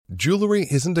Jewelry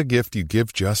isn't a gift you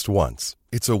give just once.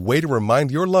 It's a way to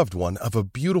remind your loved one of a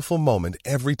beautiful moment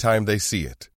every time they see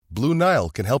it. Blue Nile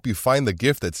can help you find the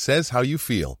gift that says how you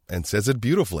feel and says it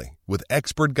beautifully, with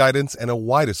expert guidance and a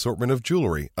wide assortment of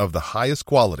jewelry of the highest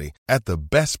quality at the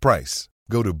best price.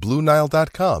 Go to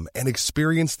BlueNile.com and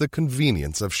experience the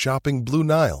convenience of shopping Blue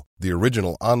Nile, the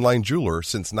original online jeweler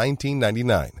since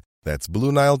 1999. That's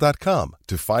BlueNile.com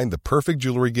to find the perfect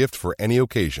jewelry gift for any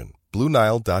occasion.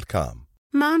 BlueNile.com.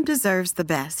 Mom deserves the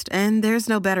best, and there's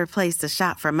no better place to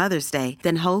shop for Mother's Day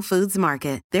than Whole Foods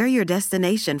Market. They're your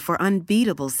destination for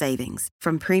unbeatable savings,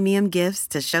 from premium gifts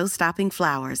to show-stopping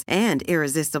flowers and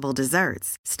irresistible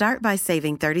desserts. Start by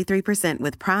saving 33%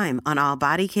 with Prime on all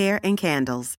body care and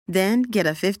candles. Then get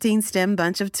a 15-stem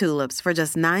bunch of tulips for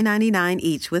just $9.99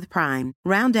 each with Prime.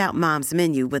 Round out Mom's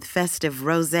menu with festive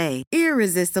rosé,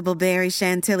 irresistible berry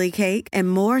chantilly cake,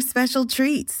 and more special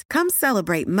treats. Come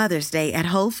celebrate Mother's Day at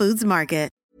Whole Foods Market.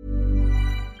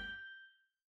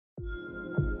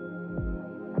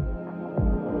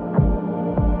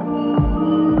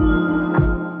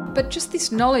 But just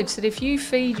this knowledge that if you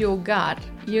feed your gut,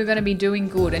 you're going to be doing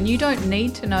good, and you don't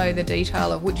need to know the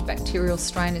detail of which bacterial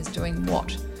strain is doing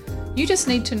what. You just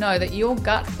need to know that your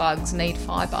gut bugs need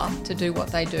fibre to do what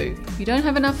they do. If you don't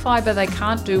have enough fibre, they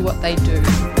can't do what they do.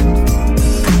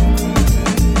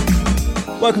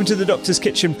 Welcome to the Doctor's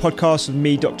Kitchen podcast with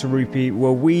me, Dr. Rupi,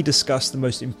 where we discuss the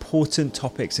most important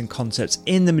topics and concepts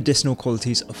in the medicinal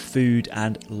qualities of food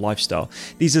and lifestyle.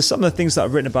 These are some of the things that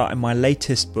I've written about in my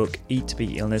latest book, Eat to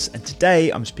Beat Illness, and today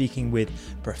I'm speaking with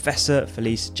Professor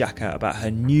Felice Jacka about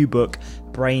her new book,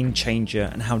 Brain Changer,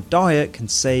 and how diet can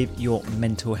save your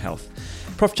mental health.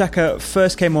 Prof. Jacka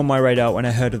first came on my radar when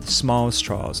I heard of the SMILES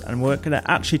trials, and we're going to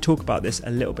actually talk about this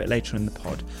a little bit later in the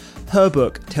pod. Her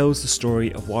book tells the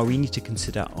story of why we need to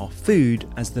consider our food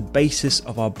as the basis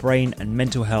of our brain and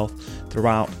mental health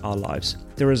throughout our lives.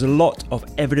 There is a lot of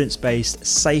evidence-based,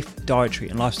 safe dietary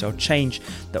and lifestyle change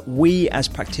that we as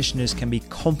practitioners can be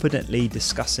confidently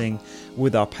discussing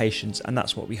with our patients, and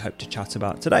that's what we hope to chat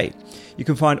about today. You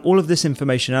can find all of this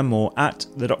information and more at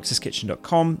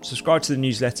thedoctorskitchen.com. Subscribe to the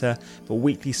newsletter for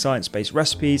weekly science-based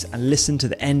recipes and listen to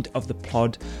the end of the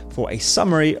pod for a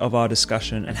summary of our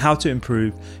discussion and how to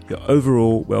improve your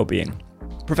overall well-being.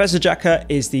 Professor Jacka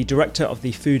is the director of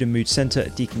the Food and Mood Centre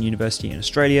at Deakin University in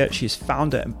Australia. She is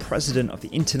founder and president of the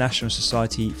International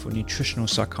Society for Nutritional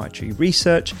Psychiatry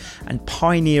Research and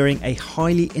pioneering a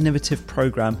highly innovative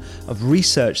program of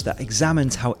research that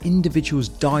examines how individuals'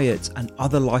 diets and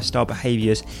other lifestyle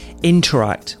behaviours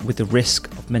interact with the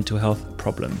risk of mental health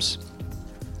problems.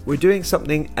 We're doing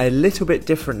something a little bit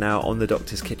different now on the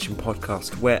Doctor's Kitchen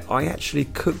podcast, where I actually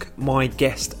cook my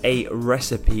guest a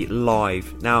recipe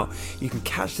live. Now, you can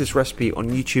catch this recipe on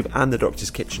YouTube and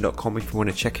thedoctorskitchen.com if you want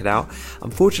to check it out.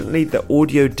 Unfortunately, the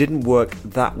audio didn't work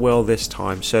that well this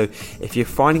time, so if you're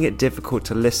finding it difficult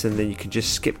to listen, then you can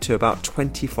just skip to about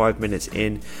 25 minutes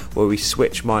in, where we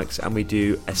switch mics and we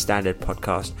do a standard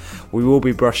podcast. We will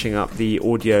be brushing up the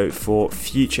audio for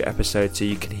future episodes so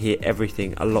you can hear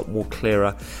everything a lot more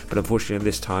clearer. But unfortunately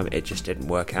this time it just didn't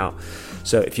work out.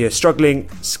 So if you're struggling,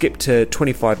 skip to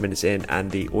 25 minutes in and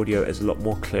the audio is a lot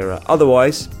more clearer.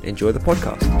 Otherwise, enjoy the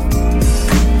podcast.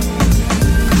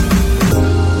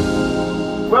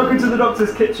 Welcome to the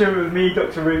Doctor's Kitchen with me,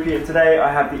 Dr. Rupi, and today I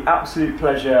have the absolute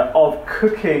pleasure of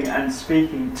cooking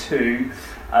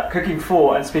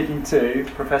for and speaking to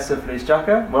Professor Felice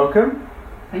Jacka. Welcome.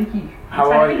 Thank you.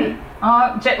 How are you?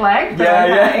 Jet lagged.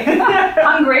 Yeah.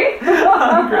 Hungry.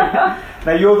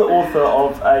 Now, you're the author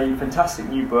of a fantastic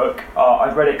new book.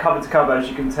 I've read it cover to cover, as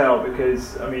you can tell,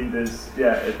 because, I mean, there's, So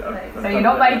you're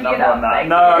not making it up?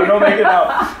 No, I'm not making it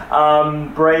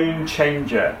up. Brain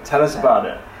Changer. Tell us about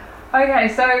it. Okay,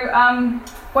 so,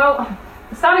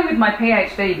 starting with my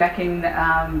PhD back in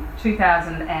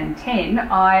 2010,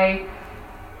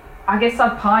 I guess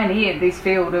I've pioneered this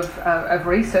field of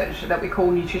research that we call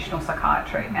nutritional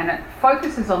psychiatry, and it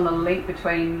focuses on the link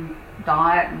between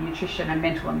diet, nutrition and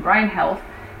mental and brain health,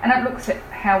 and it looks at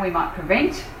how we might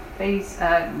prevent these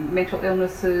mental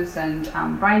illnesses and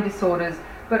brain disorders,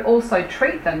 but also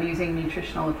treat them using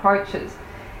nutritional approaches.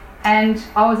 And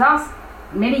I was asked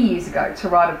many years ago to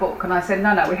write a book, and I said,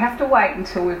 no, we have to wait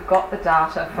until we've got the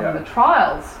data from the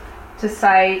trials to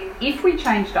say, if we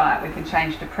change diet, we can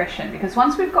change depression. Because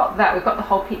once we've got that, we've got the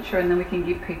whole picture, and then we can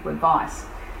give people advice.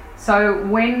 So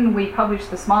when we published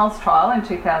the SMILES trial in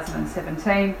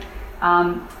 2017,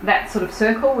 that sort of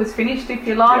circle was finished, if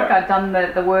you like. I'd done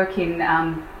the work in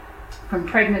from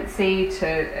pregnancy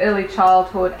to early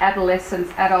childhood,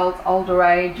 adolescence, adults, older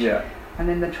age, and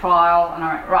then the trial, and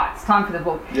I went, right, it's time for the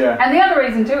book. And the other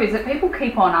reason too is that people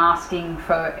keep on asking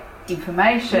for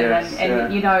information,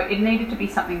 and you know, it needed to be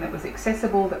something that was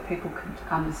accessible, that people could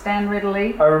understand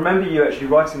readily. I remember you actually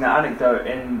writing that anecdote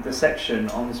in the section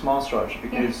on the Smile Structure,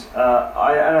 because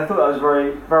I thought that was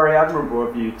very, very admirable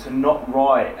of you to not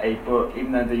write a book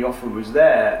even though the offer was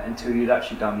there until you'd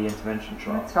actually done the intervention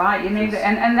trial. That's right. You need to,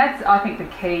 and that's, I think, the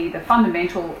key. The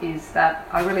fundamental is that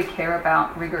I really care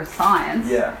about rigorous science.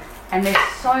 Yeah. And there's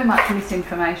so much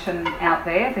misinformation out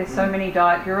there. There's so many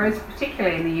diet gurus,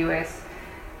 particularly in the US,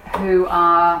 who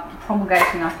are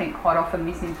promulgating, I think, quite often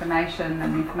misinformation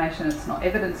and information that's not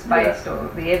evidence-based, or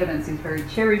the evidence is very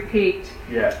cherry-picked.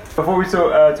 Yeah. Before we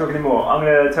talk anymore, I'm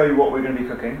going to tell you what we're going to be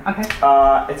cooking. Okay.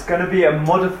 It's going to be a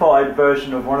modified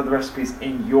version of one of the recipes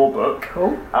in your book.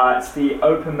 Cool. It's the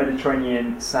open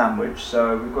Mediterranean sandwich.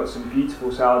 So we've got some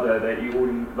beautiful sourdough that you all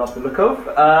love the look of.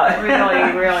 Really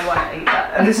want to eat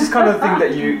that. And this is kind of the thing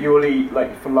that you all eat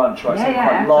like for lunch, right?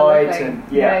 Yeah, so quite light and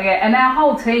And our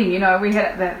whole team, you know, we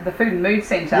had the Food and Mood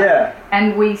Centre. Yeah.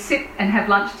 And we sit and have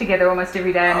lunch together almost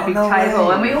every day on a big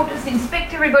table, and we all just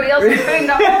inspect everybody else's food and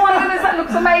go, oh my goodness, that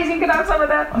looks amazing, can I have some of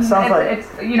that? It's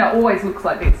you know, always looks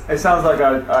like this. It sounds like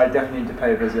I definitely need to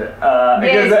pay a visit.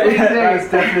 Yes,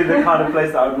 that's definitely the kind of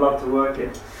place that I would love to work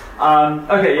in.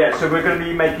 So we're going to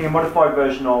be making a modified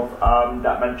version of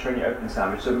that Mediterranean open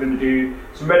sandwich. So we're going to do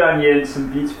some red onions,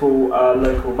 some beautiful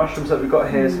local mushrooms that we've got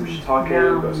here, some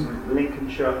shiitake, we've got some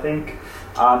Lincolnshire, I think.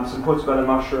 Some portobello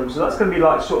mushrooms, so that's going to be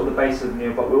like sort of the base of the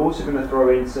meal, but we're also going to throw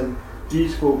in some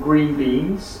beautiful green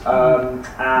beans, and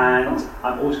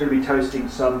I'm also going to be toasting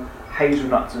some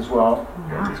hazelnuts as well.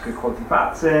 There's good quality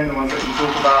fats in, the ones that you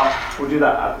talk about. We'll do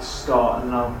that at the start,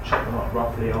 and then I'll chop them up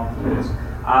roughly afterwards.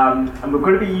 And we're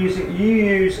going to be using, you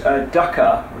use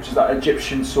Jacka, which is that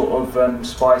Egyptian sort of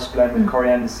spice blend with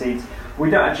coriander seeds. We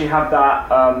don't actually have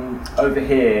that over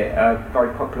here,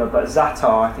 very popular, but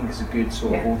za'atar I think is a good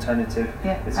sort of alternative.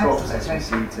 Yeah, it's got sesame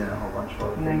seeds and a whole bunch of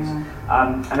other things.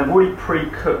 And I've already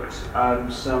pre-cooked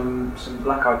some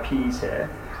black-eyed peas here.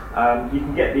 You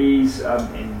can get these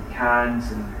in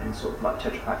cans and sort of like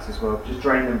Tetra Packs as well. Just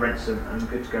drain them, rinse them, and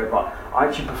good to go. But I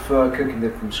actually prefer cooking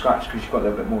them from scratch because you've got a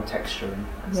little bit more texture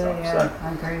and stuff. Yeah,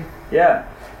 I agree. Yeah.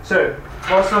 So,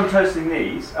 whilst I'm toasting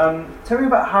these, tell me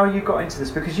about how you got into this,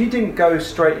 because you didn't go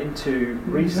straight into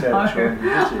research, did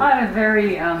you? I had a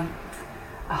very a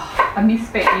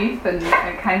misspent youth, and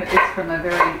came at this from a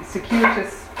very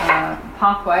circuitous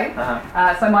pathway.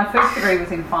 So my first degree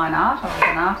was in fine art. I was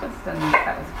an artist, and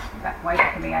that was way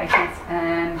back in the 80s.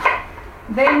 And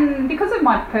then, because of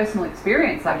my personal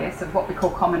experience, I guess, of what we call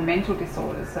common mental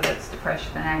disorders, so that's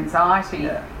depression and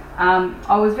anxiety,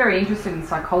 I was very interested in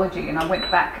psychology, and I went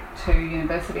back to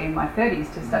university in my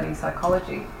 30s to study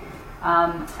psychology.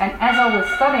 And as I was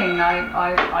studying,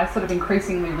 I sort of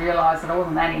increasingly realised that I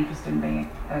wasn't that interested in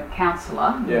being a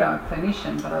counsellor, a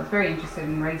clinician, but I was very interested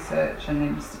in research and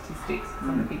in statistics, because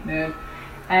I'm a big nerd.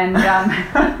 And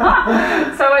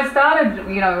so I started,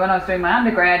 when I was doing my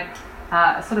undergrad,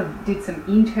 I sort of did some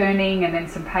interning and then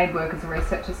some paid work as a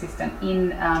research assistant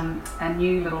in a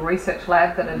new little research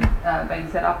lab that had been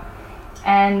set up.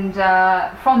 And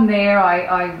from there,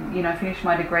 I finished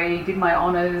my degree, did my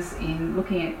honours in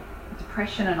looking at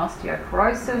depression and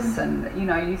osteoporosis, and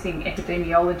using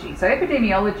epidemiology. So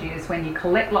epidemiology is when you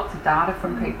collect lots of data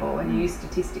from people and you use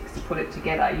statistics to put it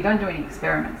together. You don't do any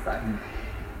experiments though.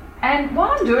 And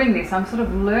while I'm doing this, I'm sort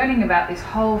of learning about this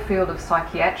whole field of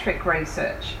psychiatric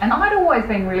research. And I'd always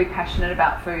been really passionate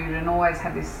about food and always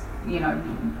had this,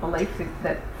 belief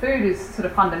that food is sort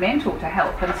of fundamental to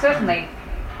health. And certainly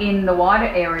in the wider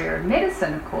area of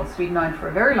medicine, of course, we've known for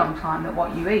a very long time that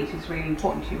what you eat is really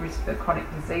important to your risk for chronic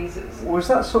diseases. Was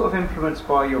that sort of influenced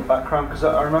by your background? Because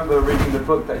I remember reading the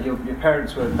book that your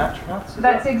parents were naturopaths.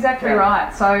 That's exactly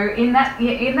right. So in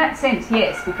that sense,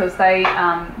 yes, because they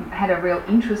had a real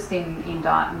interest in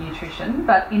diet and nutrition.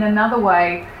 But in another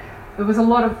way, there was a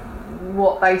lot of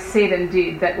what they said and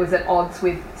did that was at odds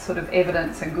with sort of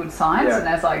evidence and good science. And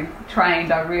as I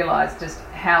trained, I realised just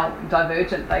how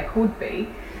divergent they could be.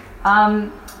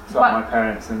 It's like my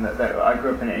parents, and I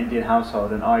grew up in an Indian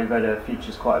household, and Ayurveda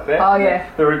features quite a bit. Oh yeah.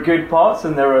 There are good parts,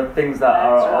 and there are things that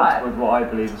are at odds with what I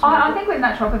believe is I think with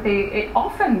naturopathy, it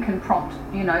often can prompt,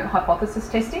 hypothesis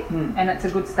testing, and it's a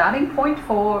good starting point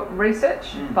for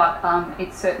research. But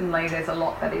it's certainly, there's a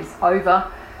lot that is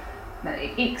over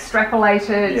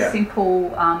extrapolated,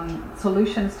 simple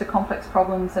solutions to complex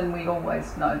problems, and we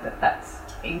always know that that's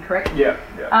incorrect.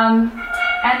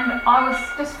 And I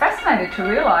was just fascinated to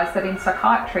realise that in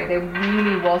psychiatry there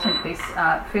really wasn't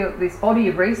this body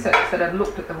of research that had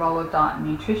looked at the role of diet and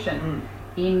nutrition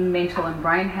in mental and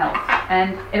brain health.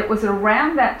 And it was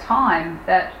around that time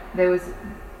that there was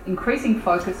increasing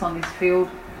focus on this field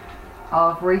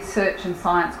of research and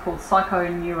science called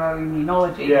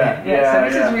psychoneuroimmunology. Yeah. So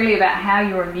this is really about how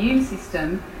your immune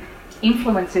system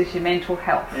influences your mental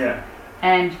health. Yeah.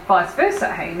 And vice versa,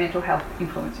 how your mental health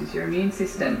influences your immune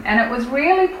system. And it was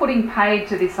really putting paid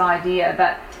to this idea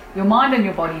that your mind and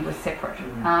your body were separate.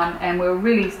 And we're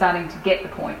really starting to get the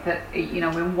point that,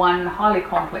 we're one highly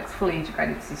complex, fully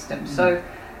integrated system. So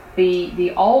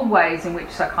the old ways in which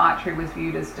psychiatry was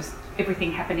viewed as just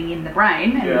everything happening in the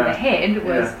brain and in the head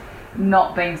was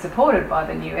not being supported by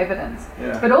the new evidence.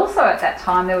 But also at that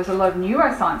time, there was a lot of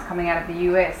neuroscience coming out of the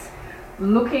US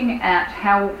looking at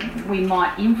how we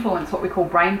might influence what we call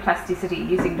brain plasticity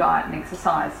using diet and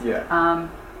exercise.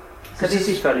 So this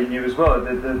is fairly new as well,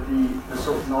 the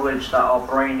sort of knowledge that our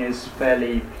brain is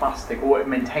fairly plastic, or it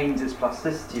maintains its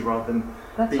plasticity rather than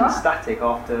being static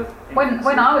after infancy.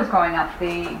 When I was growing up,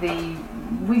 the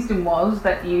wisdom was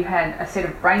that you had a set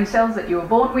of brain cells that you were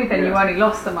born with and you only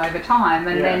lost them over time.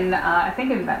 And then I think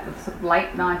in about the sort of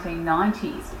late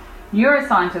 1990s,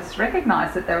 neuroscientists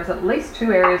recognised that there was at least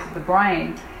 2 areas of the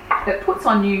brain that puts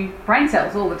on new brain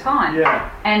cells all the time.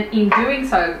 And in doing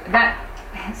so, that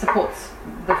supports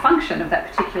the function of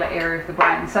that particular area of the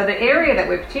brain. So the area that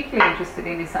we're particularly interested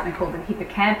in is something called the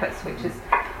hippocampus, which is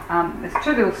there's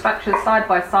 2 little structures side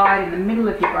by side in the middle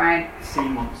of your brain. Sea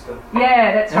monster.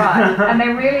 Yeah, that's right. And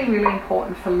they're really, really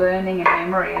important for learning and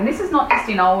memory. And this is not just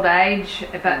in old age,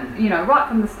 but right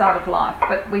from the start of life.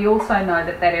 But we also know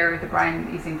that that area of the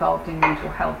brain is involved in mental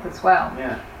health as well.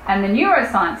 And the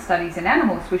neuroscience studies in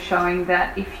animals were showing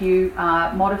that if you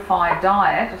modify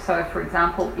diet, so for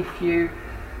example, if you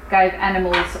gave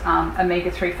animals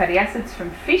omega-3 fatty acids from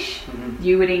fish,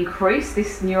 you would increase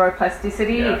this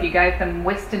neuroplasticity. If you gave them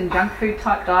Western junk food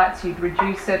type diets, you'd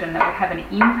reduce it, and that would have an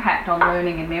impact on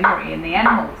learning and memory in the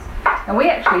animals. And we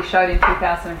actually showed in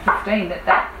 2015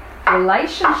 that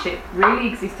relationship really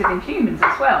existed in humans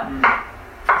as well.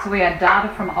 So we had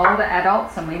data from older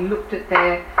adults, and we looked at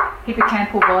their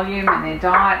hippocampal volume and their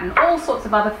diet and all sorts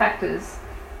of other factors,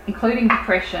 including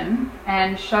depression,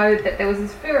 and showed that there was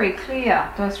this very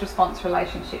clear dose-response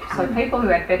relationship. So people who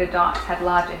had better diets had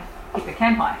larger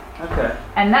hippocampi.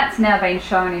 And that's now been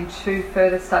shown in 2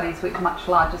 further studies with much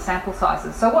larger sample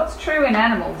sizes. So what's true in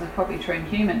animals is probably true in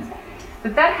humans.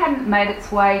 But that hadn't made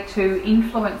its way to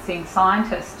influencing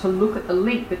scientists to look at the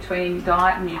link between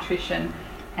diet and nutrition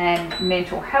and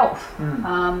mental health.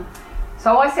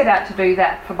 So I set out to do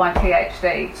that for my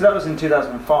PhD. So that was in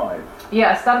 2005?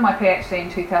 Yeah, I started my PhD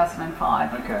in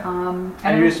 2005.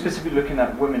 And you were specifically looking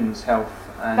at women's health?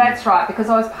 That's right, because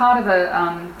I was part of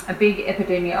a big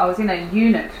I was in a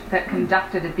unit that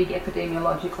conducted a big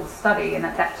epidemiological study, and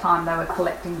at that time they were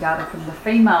collecting data from the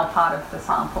female part of the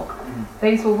sample.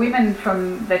 These were women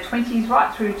from their 20s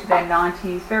right through to their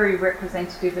 90s, very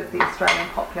representative of the Australian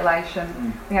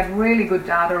population. We had really good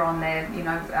data on their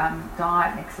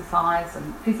diet and exercise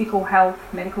and physical health,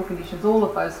 medical conditions, all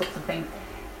of those sorts of things.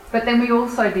 But then we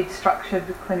also did structured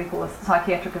clinical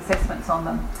psychiatric assessments on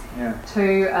them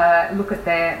to look at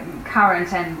their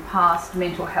current and past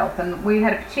mental health. And we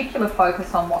had a particular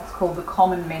focus on what's called the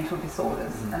common mental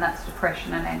disorders, and that's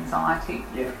depression and anxiety.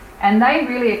 And they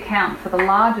really account for the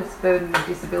largest burden of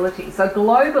disability. So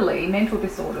globally, mental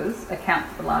disorders account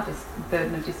for the largest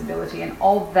burden of disability, and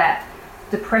of that,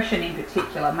 depression in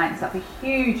particular makes up a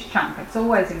huge chunk. It's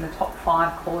always in the top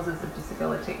 5 causes of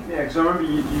disability. Because I remember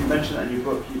you mentioned that in your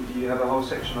book. You have a whole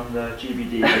section on the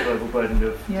GBD, the global burden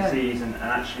of disease, and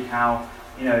actually how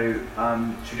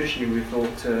traditionally we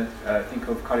thought to think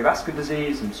of cardiovascular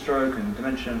disease and stroke and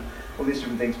dementia, all these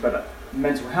different things, but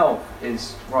mental health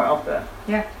is right up there.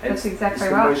 That's exactly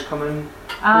right. It's the most common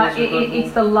cause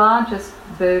it's the largest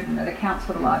burden. It accounts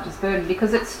for the largest burden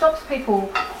because it stops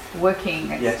people working.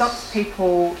 It stops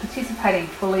people participating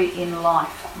fully in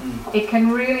life. It can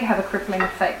really have a crippling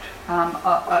effect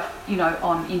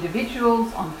on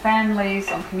individuals, on families,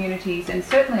 on communities, and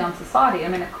certainly on society. I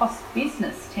mean, it costs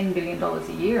business $10 billion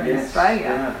a year in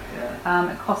Australia.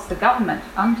 It costs the government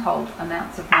untold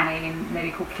amounts of money in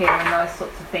medical care and those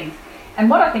sorts of things. And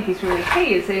what I think is really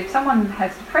key is that if someone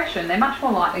has depression, they're much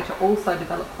more likely to also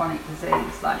develop chronic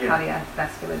disease like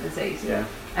cardiovascular disease.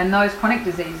 And those chronic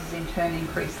diseases in turn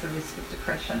increase the risk of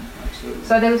depression.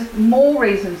 So there was more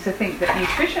reasons to think that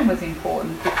nutrition was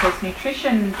important, because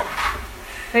nutrition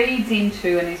feeds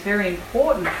into and is very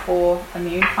important for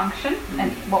immune function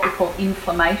and what we call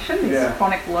inflammation, this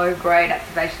chronic low-grade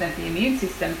activation of the immune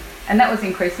system. And that was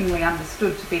increasingly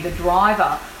understood to be the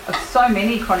driver of so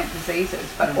many chronic diseases,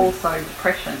 but also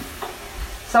depression.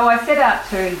 So I set out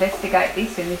to investigate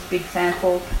this in this big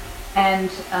sample, and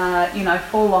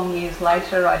 4 long years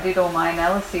later I did all my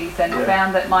analyses and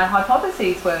found that my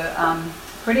hypotheses were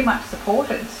pretty much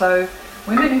supported. So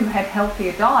women who had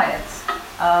healthier diets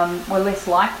were less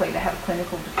likely to have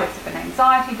clinical depressive and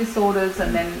anxiety disorders,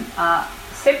 and then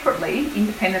separately,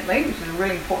 independently, which is a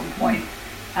really important point,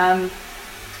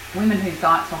 women whose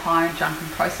diets were higher in junk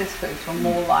and processed foods were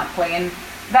more likely, and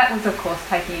that was of course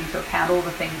taking into account all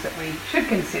the things that we should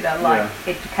consider, like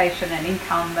education and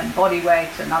income and body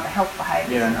weight and other health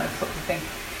behaviours and those sorts of things.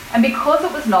 And because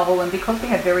it was novel and because we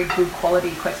had very good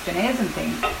quality questionnaires and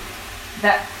things,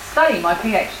 that study, my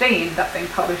PhD, ended up being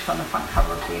published on the front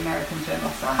cover of the American Journal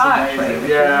of Psychiatry,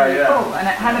 which was really cool, and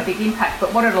it had a big impact.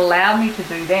 But what it allowed me to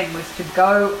do then was to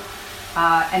go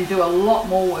and do a lot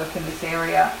more work in this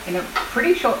area in a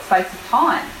pretty short space of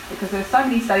time, because there are so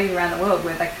many studies around the world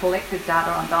where they collected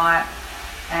data on diet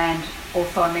and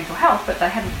also on mental health, but they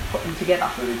hadn't put them together.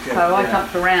 So I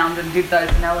jumped around and did those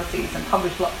analyses and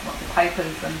published lots and lots of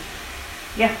papers, and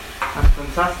That's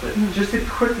fantastic. Just to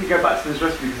quickly go back to this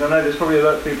recipe, because I know there's probably a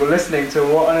lot of people listening to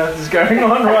what on earth is going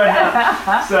on right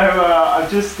now. So I've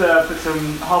just put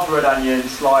some half a red onion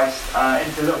sliced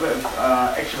into a little bit of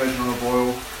extra virgin olive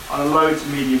oil on a low to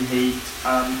medium heat.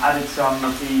 Added some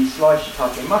of the sliced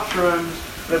shiitake mushrooms,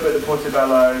 a little bit of the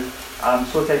portobello,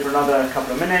 sauté for another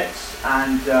couple of minutes,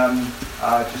 and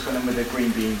just gone in with the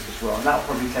green beans as well. And that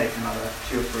will probably take another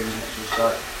 2 or 3 minutes or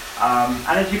so.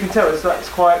 And as you can tell, it's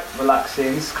quite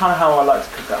relaxing. This is kind of how I like to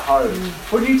cook at home.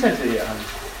 What do you tend to eat at home?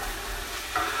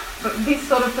 But this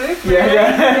sort of food?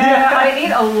 Yeah. I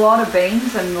eat a lot of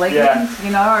beans and legumes,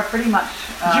 you know, I pretty much...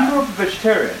 Did you grow up a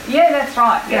vegetarian? Yeah, that's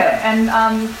right, And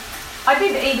I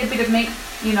did eat a bit of meat,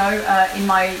 you know, in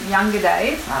my younger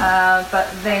days, but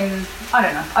then, I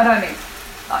don't know, I don't eat.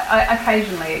 I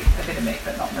occasionally eat a bit of meat,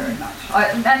 but not very much.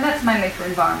 And that's mainly for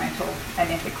environmental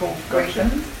and ethical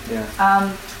reasons.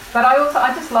 But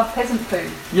I just love peasant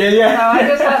food. So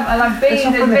I love beans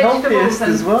and vegetables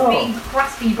and big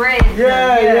crusty bread.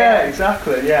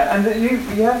 Exactly. And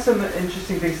you had some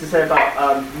interesting things to say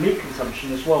about meat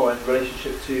consumption as well in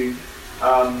relationship to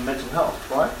mental health,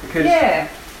 right? Because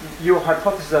your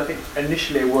hypothesis, I think,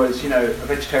 initially was, you know, a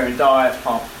vegetarian diet,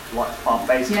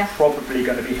 plant-based, is probably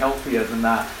going to be healthier than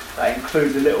that. That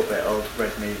includes a little bit of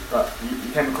red meat, but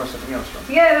you came across something else, right?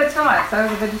 Yeah, that's right. So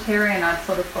as a vegetarian, I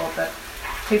sort of thought that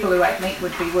people who ate meat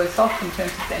would be worse off in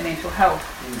terms of their mental health.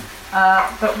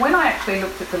 But when I actually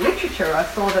looked at the literature, I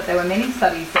saw that there were many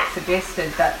studies that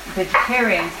suggested that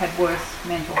vegetarians had worse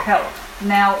mental health.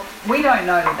 Now, we don't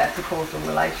know that that's a causal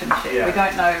relationship. We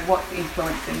don't know what's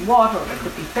influencing what, or there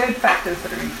could be third factors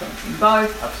that are influencing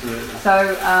both. Absolutely.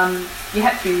 So you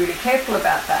have to be really careful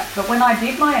about that. But when I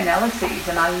did my analyses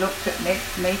and I looked at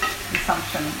meat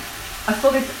consumption, I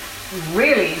saw this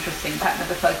really interesting pattern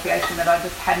of association that I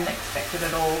just hadn't expected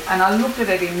at all. And I looked at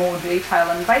it in more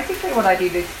detail, and basically what I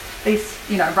did is these,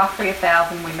 you know, roughly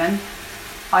 1,000 women,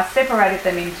 I separated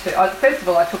them into, first of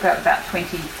all, I took out about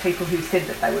 20 people who said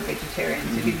that they were vegetarians,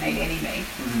 who didn't eat any meat.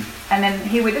 And then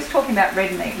here we're just talking about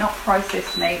red meat, not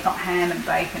processed meat, not ham and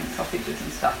bacon, sausages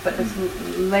and stuff, but just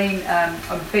lean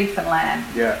beef and lamb.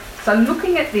 So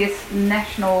looking at this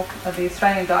the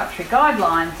Australian Dietary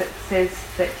Guidelines, it says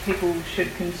that people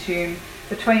should consume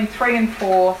between 3 and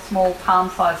 4 small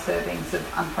palm-sized servings of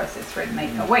unprocessed red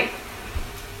meat a week.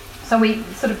 So we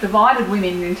sort of divided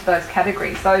women into those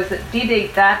categories, those that did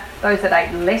eat that, those that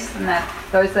ate less than that,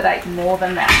 those that ate more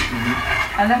than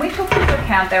that. And then we took into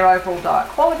account their overall diet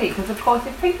quality, because of course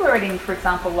if people are eating, for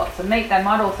example, lots of meat, they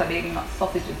might also be eating lots of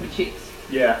sausages and chips.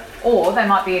 Or they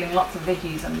might be eating lots of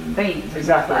veggies and beans.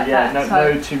 Exactly, like that.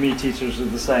 No two meat eaters are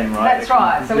the same, right? That's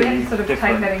right, so we have to sort of take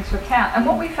that into account. And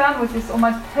what we found was this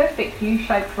almost perfect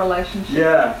U-shaped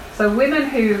relationship. So women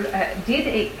who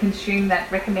did consume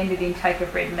that recommended intake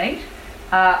of red meat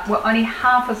were only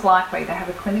half as likely to have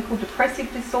a clinical depressive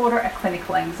disorder, a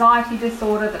clinical anxiety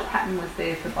disorder. The pattern was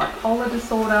there for bipolar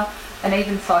disorder, and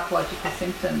even psychological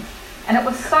symptoms. And it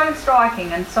was so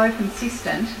striking and so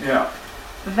consistent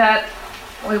that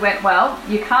we went, well,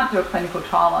 you can't do a clinical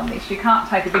trial on this. You can't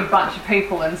take a big bunch of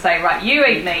people and say, right, you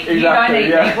eat meat, you don't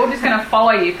eat meat. We're just going to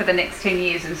follow you for the next 10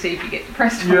 years and see if you get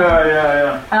depressed or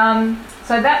not.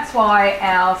 So that's why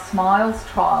our SMILES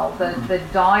trial, the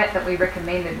diet that we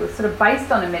recommended, was sort of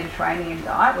based on a Mediterranean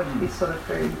diet, which is this sort of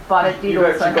food, but it did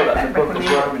also have that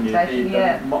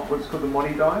recommendation. What's called the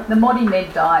MODI diet? The MODI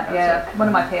Med diet, One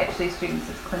of my PhD students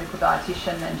is a clinical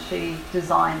dietitian, and she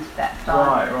designed that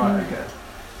diet. Right, okay.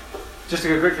 Just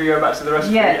to quickly go back to the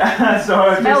recipe.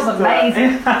 So smells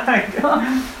amazing.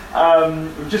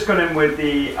 We've just gone in with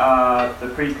the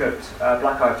pre-cooked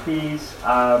black-eyed peas.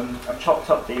 I've chopped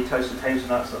up the toasted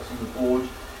hazelnuts that's on the board,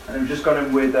 and I've just gone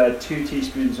in with 2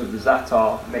 teaspoons of the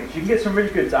za'atar mix. You can get some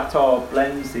really good za'atar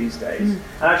blends these days. And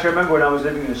actually, I remember when I was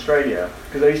living in Australia,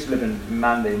 because I used to live in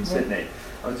Manly in Sydney,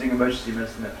 I was doing emergency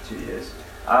medicine there for 2 years.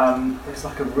 There's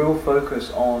like a real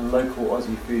focus on local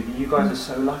Aussie food, and you guys are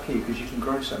so lucky because you can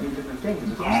grow so many different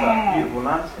things across that beautiful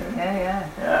landscape.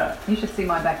 Yeah. You should see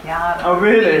my backyard. Oh,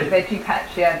 really? Veggie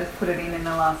patch, I just put it in the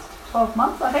last 12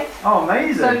 months, I think. Oh,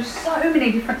 amazing. So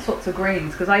many different sorts of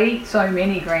greens, because I eat so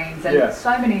many greens, and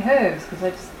so many herbs, because I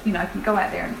just, you can go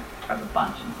out there and grab a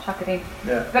bunch and chuck it in.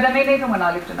 But I mean, even when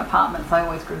I lived in apartments, I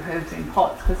always grew herbs in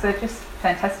pots, because they're just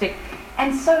fantastic.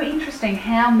 And so interesting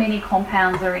how many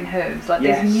compounds are in herbs. Like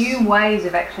there's new ways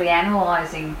of actually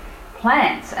analysing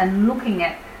plants and looking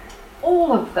at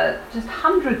all of the, just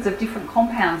hundreds of different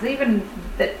compounds, even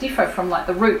that differ from like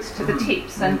the roots to the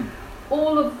tips, and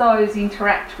all of those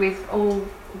interact with all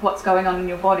what's going on in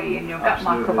your body and your gut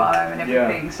microbiome and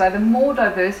everything. So the more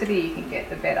diversity you can get,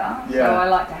 the better. So I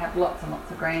like to have lots and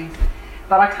lots of greens.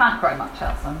 But I can't grow much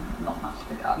else. I'm not much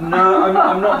of a gardener. No,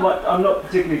 I'm not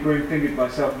particularly green-fingered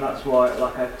myself, and that's why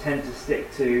I tend to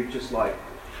stick to just like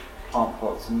plant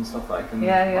pots and stuff that I can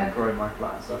grow in my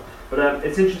flat and stuff. But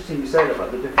it's interesting you say that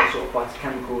about the different sort of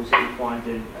phytochemicals that you find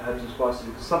in herbs and spices,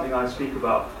 because it's something I speak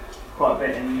about quite a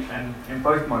bit in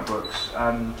both my books,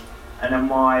 and in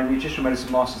my nutritional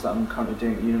medicine masters that I'm currently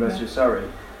doing at the University of Surrey.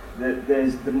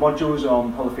 There's the modules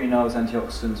on polyphenols,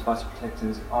 antioxidants,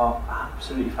 phytoprotectants are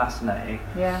absolutely fascinating.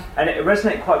 And it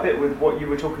resonates quite a bit with what you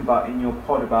were talking about in your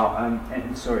pod about,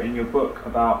 in your book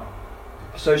about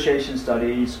association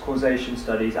studies, causation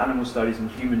studies, animal studies, and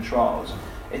human trials.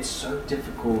 It's so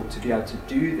difficult to be able to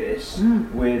do this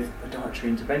with a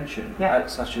dietary intervention,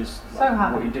 such as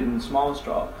what you did in the SMILES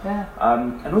trial.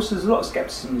 And also there's a lot of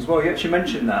scepticism as well. You actually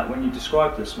mentioned that when you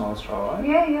described the SMILES trial, right?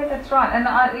 Yeah, that's right. And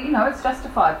it's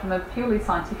justified from a purely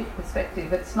scientific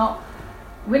perspective. It's not,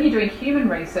 when you're doing human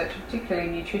research, particularly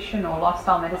nutrition or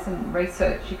lifestyle medicine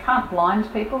research, you can't blind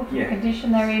people to the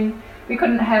condition they're in. We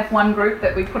couldn't have one group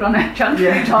that we put on a junk food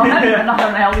diet and another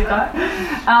on a healthy diet.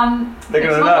 They're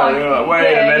going to know. They're like,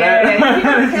 wait a minute. You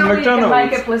can't tell me you can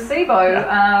make a placebo.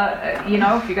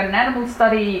 If you've got an animal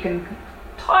study, you can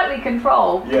tightly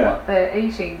control what they're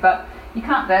eating, but you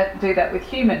can't do that with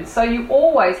humans. So you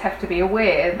always have to be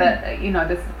aware that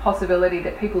there's the possibility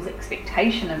that people's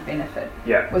expectation of benefit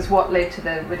was what led to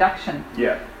the reduction.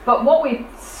 But what we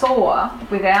saw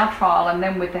with our trial, and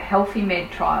then with the Healthy Med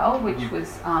trial, which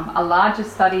was a larger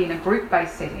study in a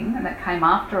group-based setting, and that came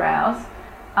after ours,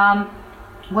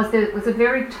 was a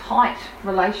very tight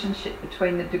relationship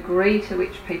between the degree to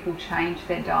which people changed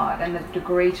their diet and the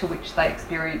degree to which they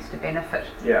experienced a benefit.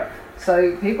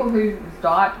 So people whose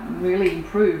diet really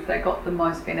improved, they got the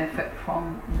most benefit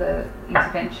from the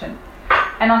intervention.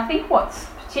 And I think what's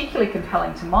particularly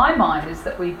compelling to my mind is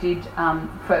that we did,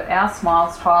 for our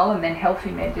SMILES trial, and then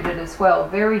Healthy Med did it as well,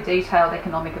 very detailed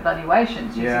economic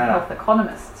evaluations using health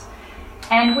economists.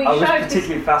 And we I was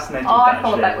particularly fascinated with that. I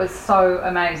thought that was so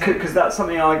amazing. Because that's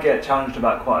something I get challenged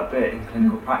about quite a bit in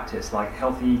clinical practice, like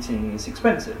healthy eating is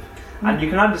expensive. And you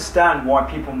can understand why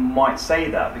people might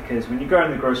say that, because when you go in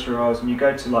the grocery aisles and you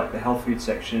go to like the health food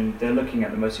section, they're looking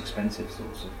at the most expensive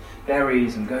sorts of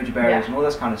berries and goji berries and all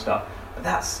this kind of stuff. But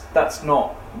that's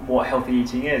not what healthy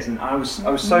eating is, and I was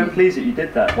so pleased that you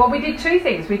did that. Well, we did 2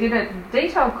 things. We did a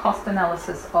detailed cost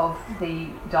analysis of the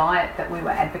diet that we were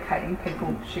advocating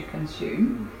people should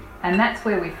consume, and that's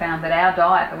where we found that our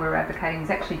diet that we were advocating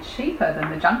is actually cheaper than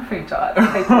the junk food diet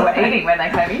that people were eating when they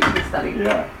came into the study.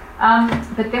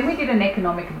 But then we did an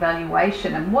economic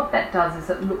evaluation, and what that does is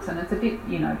it looks, and it's a bit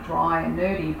dry and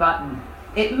nerdy, but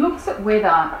it looks at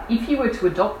whether, if you were to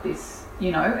adopt this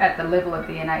at the level of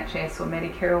the NHS or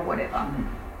Medicare or whatever,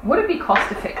 would it be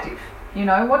cost effective?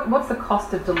 What's the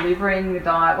cost of delivering the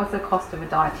diet? What's the cost of a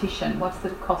dietitian? What's the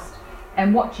cost,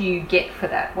 and what do you get for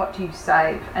that? What do you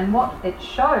save? And what it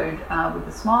showed with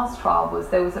the SMILES trial was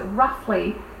there was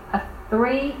roughly a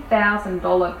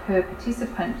 $3,000 per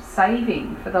participant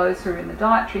saving for those who are in the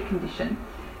dietary condition,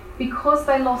 because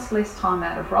they lost less time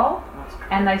out of role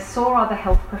and they saw other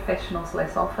health professionals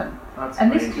less often.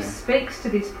 And this just speaks to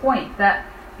this point that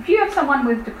if you have someone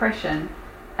with depression,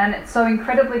 and it's so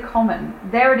incredibly common,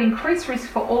 they're at increased risk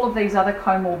for all of these other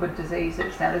comorbid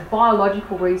diseases. Now there's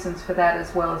biological reasons for that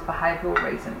as well as behavioural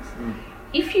reasons.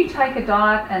 If you take a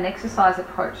diet and exercise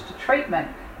approach to treatment,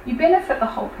 you benefit the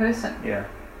whole person.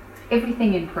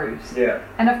 Everything improves.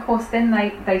 And of course then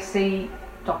they see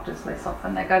doctors less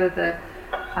often. They go to the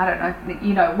I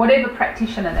don't know, whatever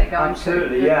practitioner they're going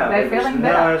Absolutely, to. yeah. They're whether it's feeling a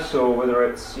better. nurse or whether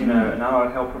it's, an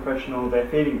allied health professional, they're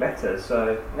feeling better.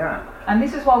 So, yeah. And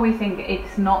this is why we think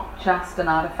it's not just an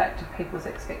artefact of people's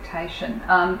expectation.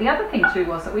 The other thing too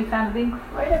was that we found it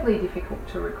incredibly difficult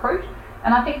to recruit.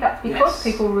 And I think that's because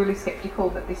people were really sceptical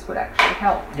that this would actually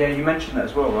help. Yeah, you mentioned that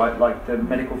as well, right? Like the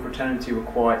medical fraternity were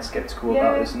quite sceptical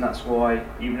about this, and that's why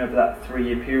even over that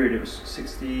 3-year period, it was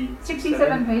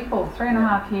 67 people,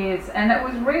 3.5 years, and it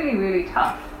was really, really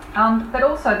tough. But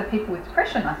also the people with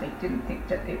depression, I think, didn't think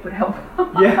that it would help.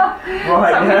 Yeah,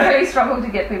 right. So we really struggled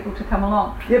to get people to come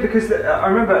along. Yeah, because I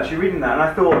remember actually reading that, and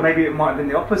I thought maybe it might have been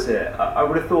the opposite. I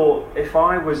would have thought if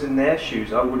I was in their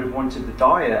shoes, I would have wanted the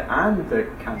diet and the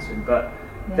counselling, but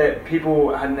that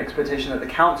people had an expectation that the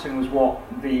counselling was what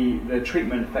the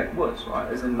treatment effect was, right?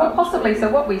 As in well, possibly. So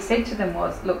what we said to them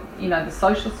was, look, the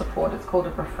social support, it's called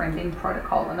a befriending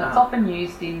protocol, and it's often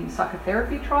used in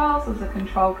psychotherapy trials as a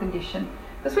control condition.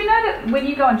 Because we know that when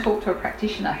you go and talk to a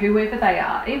practitioner, whoever they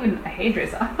are, even a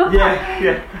hairdresser,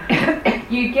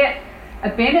 you get a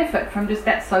benefit from just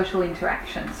that social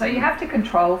interaction. So you have to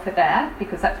control for that,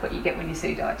 because that's what you get when you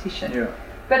see a dietitian. Yeah.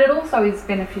 But it also is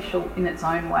beneficial in its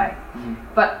own way.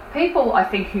 But people, I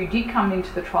think, who did come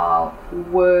into the trial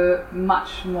were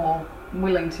much more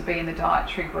willing to be in the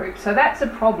dietary group. So that's a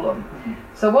problem.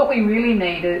 So what we really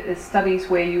need is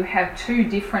studies where you have 2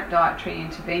 different dietary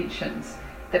interventions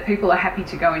that people are happy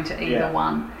to go into either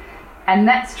one. And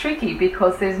that's tricky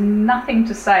because there's nothing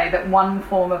to say that one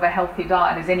form of a healthy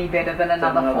diet is any better than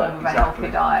another form of a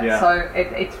healthy diet. Yeah. So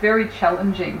it's very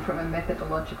challenging from a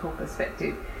methodological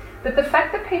perspective. But the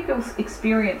fact that people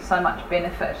experience so much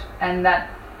benefit and that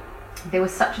there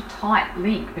was such a tight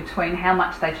link between how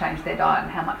much they changed their diet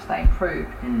and how much they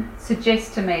improved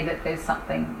suggests to me that there's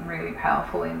something really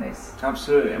powerful in this.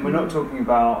 Absolutely, and we're not talking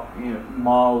about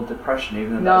mild depression,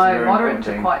 even though that's very moderate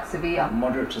to important. quite severe.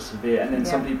 Moderate to severe, and then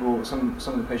some people, some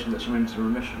of the patients actually went into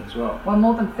remission as well. Well,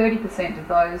 more than 30% of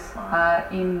those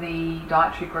in the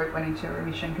dietary group went into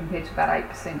remission, compared to about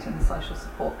 8% in the social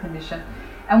support condition.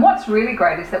 And what's really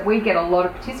great is that we get a lot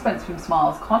of participants from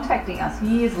Smiles contacting us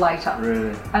years later.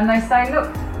 Really? And they say, look,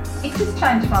 it just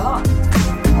changed my life.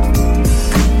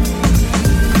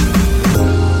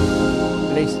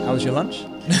 Felice, how was your lunch?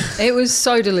 It was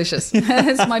so delicious.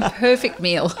 It's my perfect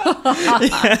meal.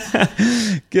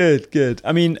 Good.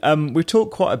 I mean, we've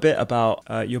talked quite a bit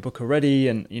about your book already,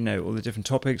 and all the different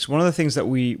topics. One of the things that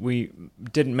we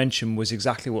didn't mention was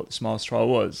exactly what the Smiles trial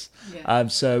was. Yeah.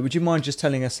 So, would you mind just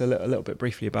telling us a little bit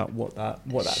briefly about what that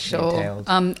actually entailed?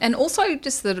 And also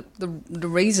just the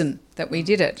reason that we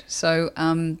did it. So,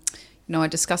 I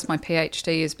discussed my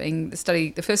PhD as being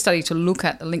the first study to look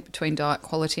at the link between diet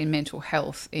quality and mental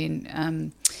health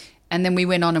and then we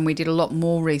went on and we did a lot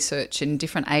more research in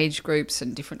different age groups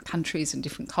and different countries and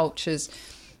different cultures.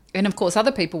 And of course,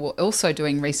 other people were also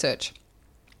doing research.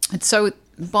 And so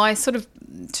by sort of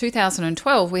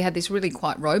 2012, we had this really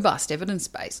quite robust evidence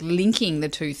base linking the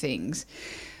 2 things.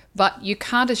 But you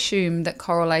can't assume that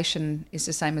correlation is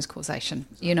the same as causation,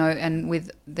 and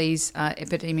with these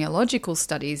epidemiological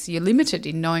studies, you're limited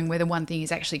in knowing whether one thing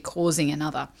is actually causing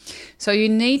another. So you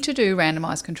need to do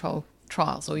randomised control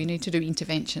trials, or you need to do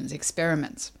interventions,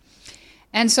 experiments.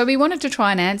 And so we wanted to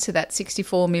try and answer that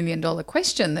 $64 million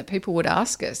question that people would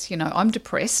ask us, I'm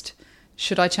depressed,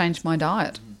 should I change my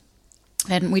diet?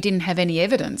 And we didn't have any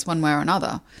evidence one way or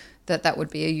another that would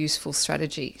be a useful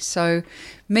strategy. So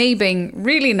me being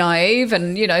really naive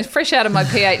and, fresh out of my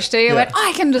PhD, I went,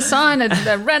 I can design a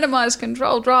randomised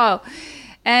control trial,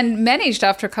 and managed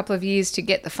after a couple of years to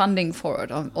get the funding for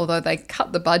it, although they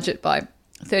cut the budget by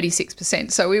 36%.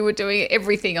 So we were doing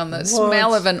everything on the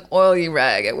smell of an oily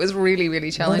rag. It was really, really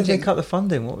challenging. Why did they cut the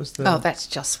funding? What was the... Oh, that's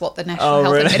just what the National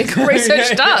Health and Medical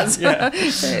Research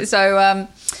does. So...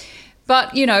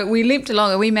 But, we limped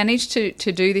along and we managed to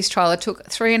do this trial. It took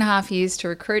 3.5 years to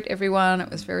recruit everyone. It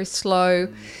was very slow.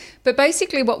 But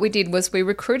basically what we did was we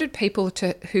recruited people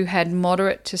who had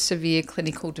moderate to severe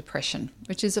clinical depression,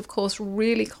 which is, of course,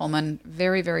 really common,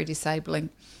 very, very disabling.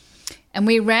 And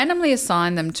we randomly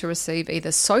assigned them to receive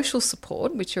either social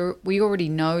support, which we already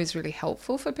know is really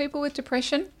helpful for people with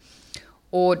depression,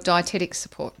 or dietetic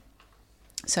support,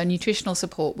 so nutritional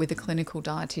support with a clinical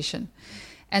dietitian.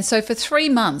 And so for 3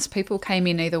 months, people came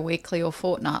in either weekly or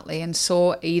fortnightly and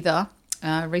saw either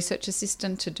a research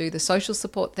assistant to do the social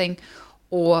support thing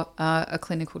or a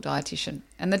clinical dietitian.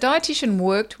 And the dietitian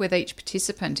worked with each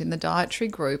participant in the dietary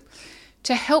group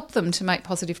to help them to make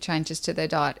positive changes to their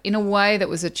diet in a way that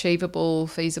was achievable,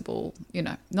 feasible,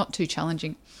 not too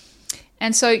challenging.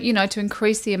 And so, to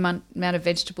increase the amount of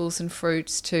vegetables and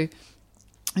fruits, to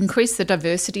increase the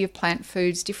diversity of plant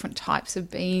foods, different types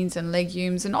of beans and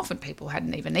legumes, and often people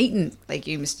hadn't even eaten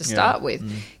legumes to start with.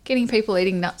 Getting people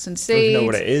eating nuts and seeds. I don't know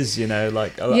what it is,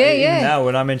 like even now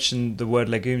when I mention the word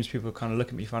legumes, people kind of look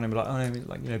at me funny and be like, oh,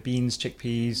 like beans,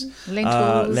 chickpeas,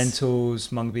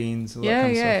 lentils, mung beans, all that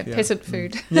kind of stuff. Yeah, peasant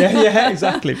food. Yeah,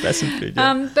 exactly, peasant food.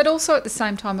 Yeah. But also at the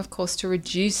same time, of course, to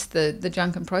reduce the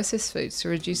junk and processed foods, to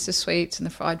reduce the sweets and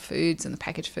the fried foods and the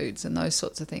packaged foods and those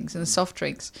sorts of things, and the soft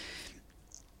drinks.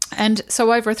 And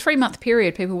so over a 3-month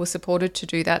period, people were supported to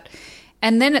do that.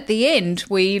 And then at the end,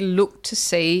 we looked to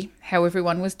see how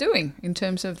everyone was doing in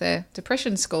terms of their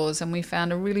depression scores, and we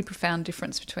found a really profound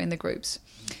difference between the groups.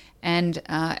 And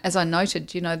as I noted,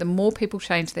 the more people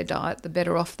changed their diet, the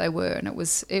better off they were. And it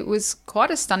was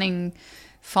quite a stunning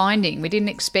finding. We didn't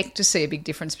expect to see a big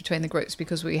difference between the groups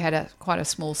because we had quite a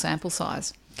small sample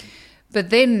size.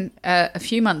 But then a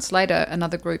few months later,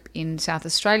 another group in South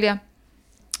Australia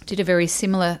did a very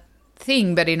similar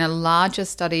thing, but in a larger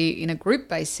study in a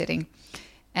group-based setting,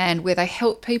 and where they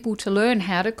helped people to learn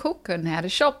how to cook and how to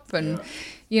shop and,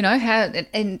 how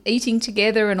and eating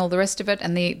together and all the rest of it.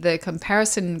 And the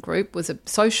comparison group was a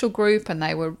social group, and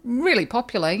they were really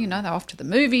popular. They were off to the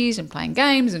movies and playing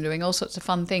games and doing all sorts of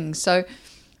fun things. So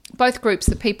both groups,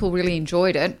 the people really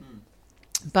enjoyed it.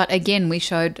 But again, they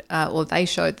showed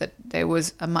that there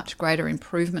was a much greater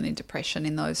improvement in depression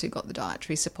in those who got the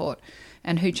dietary support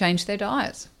and who changed their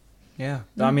diets. Yeah,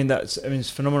 it's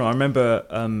phenomenal. I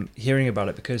remember hearing about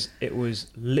it because it was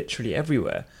literally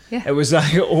everywhere. Yeah. It was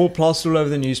like all plastered all over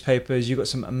the newspapers. You got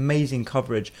some amazing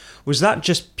coverage. Was that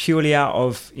just purely out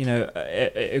of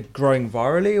growing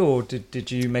virally, or did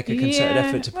you make a concerted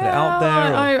effort to put it out there?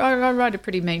 I wrote a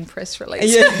pretty mean press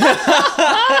release. Yeah.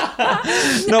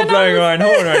 Not blowing our own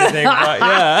horn or anything, but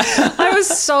yeah. I was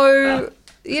so.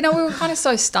 We were kind of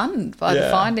so stunned by the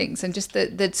findings and just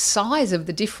the size of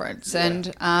the difference. Yeah.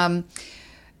 And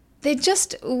there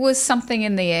just was something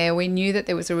in the air. We knew that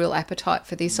there was a real appetite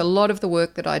for this. A lot of the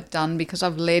work that I'd done, because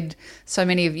I've led so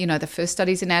many of, the first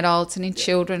studies in adults and in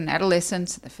children and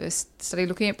adolescents, the first study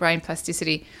looking at brain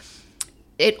plasticity,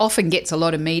 it often gets a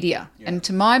lot of media. Yeah. And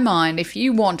to my mind, if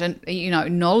you want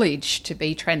knowledge to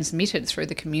be transmitted through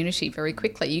the community very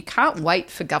quickly, you can't wait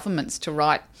for governments to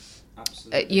write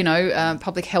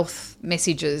public health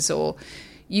messages, or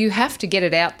you have to get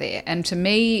it out there. And to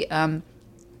me,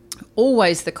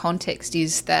 always the context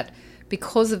is that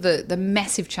because of the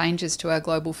massive changes to our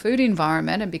global food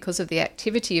environment and because of the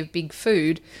activity of big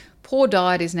food, poor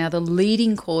diet is now the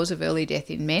leading cause of early death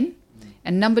in men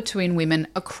and number 2 in women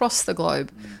across the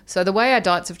globe. So the way our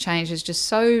diets have changed is just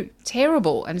so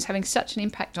terrible, and it's having such an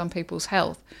impact on people's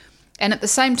health. And at the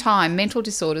same time, mental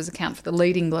disorders account for the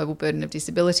leading global burden of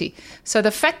disability. So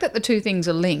the fact that the two things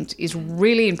are linked is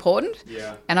really important,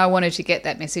 and I wanted to get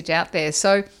that message out there.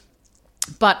 So,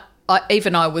 but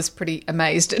I was pretty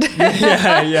amazed at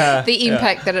the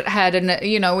impact that it had. And,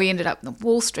 we ended up in the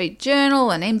Wall Street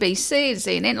Journal and NBC and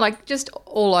CNN, like just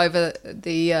all over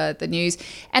the news.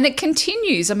 And it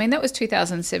continues. I mean, that was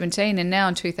 2017, and now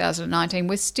in 2019,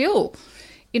 we're still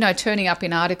turning up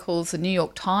in articles, the New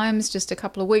York Times just a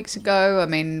couple of weeks ago. I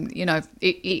mean,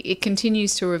 it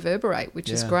continues to reverberate, which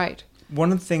is great.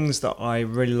 One of the things that I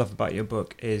really love about your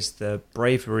book is the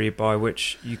bravery by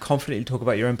which you confidently talk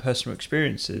about your own personal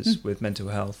experiences with mental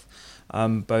health,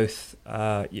 both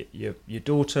your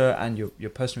daughter and your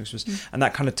personal experience. And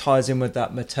that kind of ties in with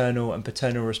that maternal and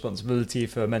paternal responsibility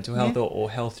for mental health or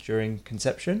health during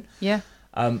conception. Yeah.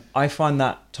 I find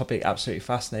that topic absolutely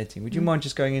fascinating. Would you mind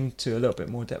just going into a little bit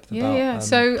more depth about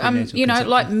So,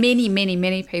 like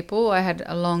many people, I had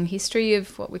a long history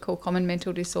of what we call common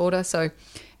mental disorder. So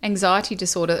anxiety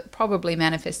disorder probably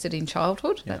manifested in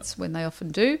childhood. That's when they often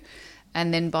do.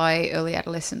 And then by early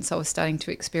adolescence, I was starting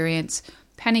to experience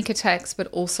panic attacks, but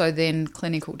also then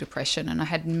clinical depression. And I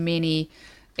had many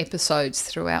episodes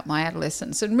throughout my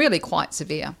adolescence, and really quite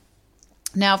severe.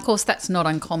 Now, of course, that's not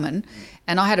uncommon,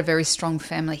 and I had a very strong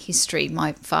family history.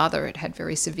 My father had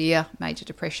very severe major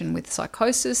depression with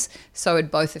psychosis, so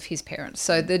had both of his parents.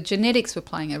 So the genetics were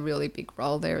playing a really big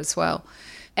role there as well.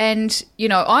 And,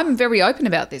 I'm very open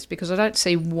about this because I don't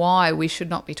see why we should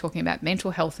not be talking about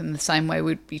mental health in the same way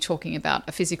we'd be talking about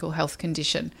a physical health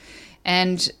condition.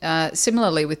 And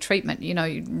similarly with treatment,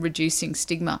 reducing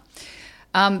stigma.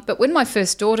 But when I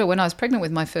was pregnant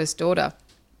with my first daughter,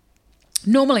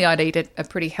 normally I'd eat a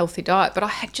pretty healthy diet, but I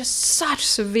had just such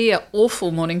severe,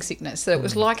 awful morning sickness that it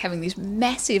was like having this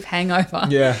massive hangover.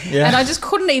 Yeah. And I just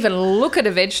couldn't even look at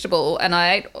a vegetable, and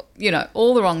I ate,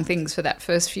 all the wrong things for that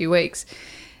first few weeks.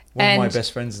 One of my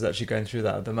best friends is actually going through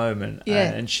that at the moment.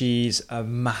 Yeah. And she's a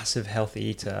massive healthy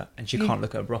eater and she can't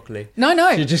look at broccoli. No.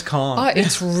 She just can't. Oh,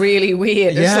 it's really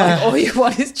weird. It's like all you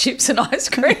want is chips and ice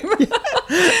cream.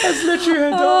 That's literally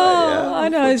her diet. Yeah, I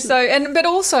know. So, but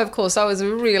also, of course, I was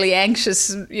a really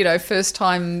anxious, first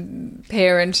time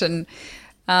parent, and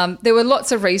there were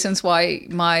lots of reasons why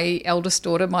my eldest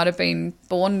daughter might have been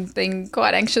born being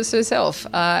quite anxious herself,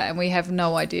 and we have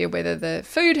no idea whether the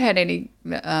food had any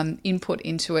input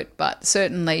into it, but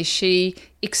certainly she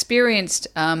experienced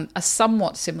a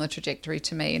somewhat similar trajectory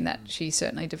to me in that she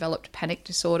certainly developed panic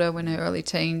disorder in her early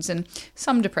teens and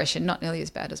some depression, not nearly as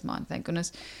bad as mine, thank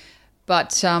goodness.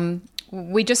 But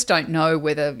we just don't know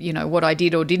whether, what I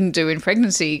did or didn't do in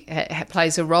pregnancy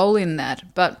plays a role in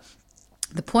that. But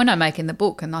the point I make in the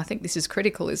book, and I think this is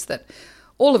critical, is that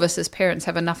all of us as parents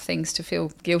have enough things to feel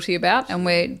guilty about, and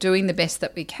we're doing the best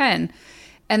that we can.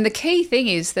 And the key thing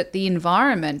is that the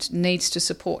environment needs to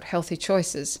support healthy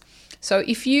choices. So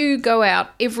if you go out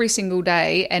every single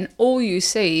day and all you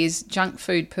see is junk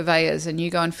food purveyors, and you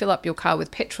go and fill up your car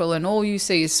with petrol and all you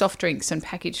see is soft drinks and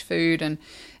packaged food and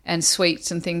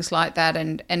sweets and things like that,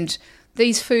 and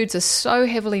these foods are so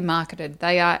heavily marketed,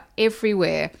 they are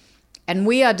everywhere. And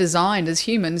we are designed as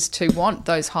humans to want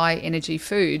those high energy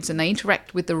foods, and they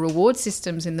interact with the reward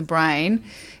systems in the brain.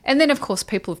 And then, of course,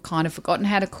 people have kind of forgotten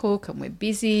how to cook, and we're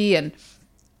busy, and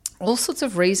all sorts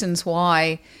of reasons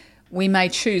why we may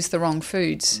choose the wrong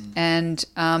foods. And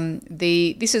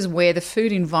this is where the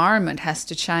food environment has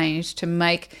to change to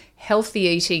make healthy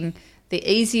eating the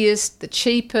easiest, the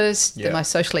cheapest, the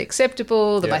most socially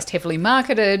acceptable, the most heavily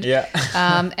marketed. Yeah.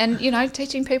 And,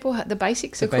 teaching people the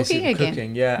basics of cooking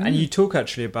again. And you talk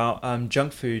actually about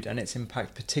junk food and its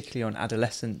impact particularly on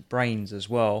adolescent brains as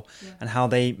well, and how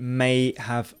they may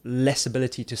have less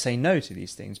ability to say no to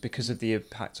these things because of the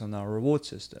impact on our reward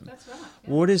system. That's right.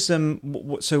 Yeah.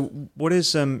 What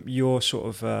is your sort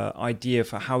of idea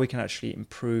for how we can actually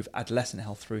improve adolescent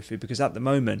health through food? Because at the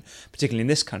moment, particularly in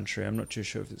this country, I'm not too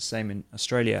sure if it's the same in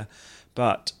Australia,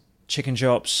 but chicken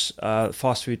shops,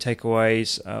 fast food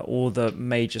takeaways, all the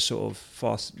major sort of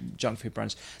fast junk food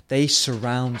brands, they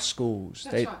surround schools.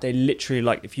 They literally,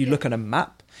 like, if you look at a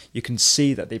map, you can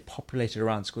see that they populated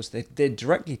around schools. They're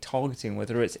directly targeting,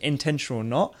 whether it's intentional or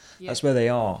not. That's where they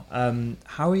are.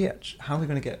 How are we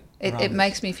going to get it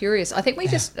makes me furious. I think we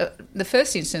just, the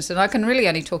first instance, and I can really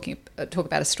only talk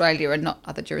about Australia and not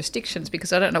other jurisdictions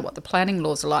because I don't know what the planning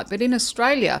laws are like, but in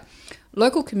Australia,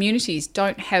 local communities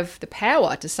don't have the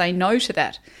power to say no to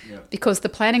that because the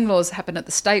planning laws happen at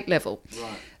the state level.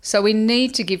 Right. So we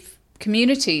need to give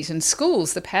communities and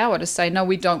schools the power to say, no,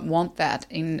 we don't want that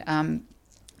in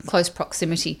close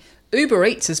proximity. Uber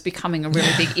Eats is becoming a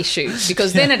really big issue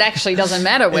because then it actually doesn't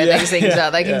matter where these things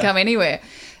are. They can come anywhere.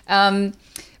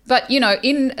 But,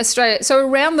 in Australia, so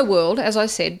around the world, as I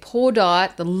said, poor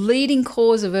diet, the leading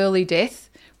cause of early death,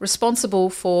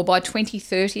 responsible for, by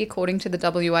 2030, according to the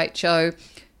WHO,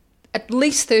 at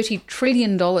least $30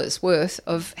 trillion worth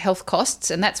of health costs,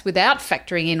 and that's without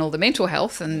factoring in all the mental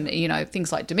health and,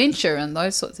 things like dementia and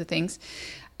those sorts of things.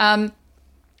 And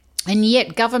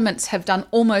yet governments have done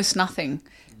almost nothing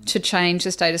to change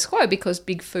the status quo because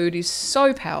big food is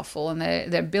so powerful and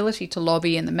their ability to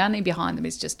lobby and the money behind them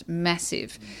is just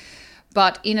massive.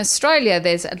 But in Australia,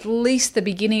 there's at least the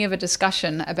beginning of a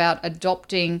discussion about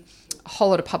adopting a whole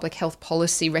lot of public health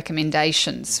policy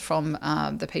recommendations from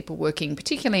the people working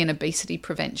particularly in obesity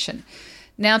prevention.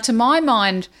 Now, to my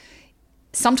mind,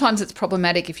 sometimes it's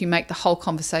problematic if you make the whole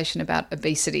conversation about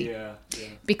obesity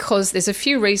because there's a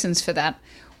few reasons for that.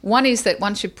 One is that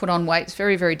once you've put on weight, it's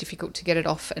very, very difficult to get it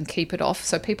off and keep it off.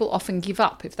 So people often give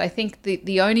up. If they think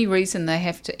the only reason they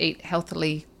have to eat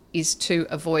healthily is to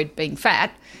avoid being fat,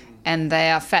 and they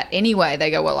are fat anyway,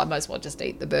 they go, well, I might as well just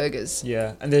eat the burgers.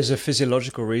 Yeah, and there's a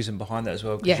physiological reason behind that as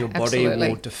well, because your body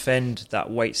will defend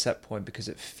that weight set point because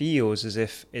it feels as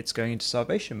if it's going into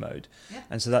starvation mode. Yeah.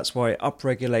 And so that's why it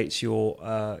upregulates your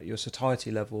satiety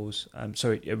levels.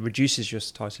 It reduces your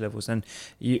satiety levels, and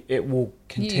it will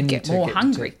continue to get more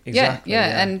hungry. Exactly.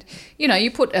 Yeah. And,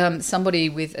 you put somebody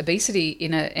with obesity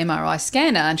in an MRI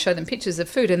scanner and show them pictures of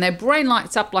food and their brain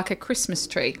lights up like a Christmas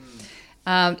tree.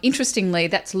 Interestingly,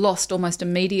 that's lost almost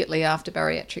immediately after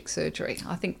bariatric surgery.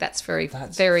 I think that's very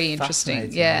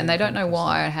interesting. Yeah, and they don't know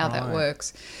why or how that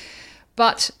works.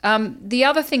 But the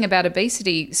other thing about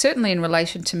obesity, certainly in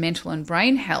relation to mental and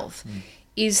brain health,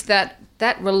 is that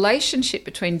relationship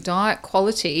between diet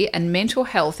quality and mental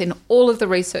health in all of the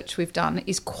research we've done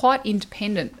is quite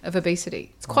independent of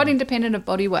obesity. It's quite independent of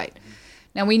body weight.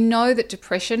 Now, we know that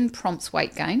depression prompts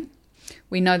weight gain.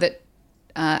 We know that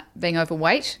being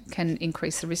overweight can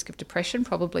increase the risk of depression,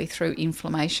 probably through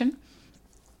inflammation.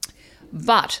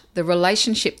 But the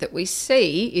relationship that we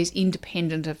see is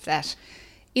independent of that.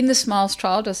 In the SMILES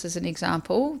trial, just as an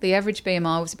example, the average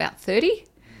BMI was about 30,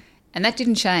 and that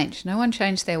didn't change. No one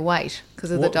changed their weight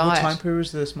because of the diet. What time period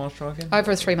was the SMILES trial again?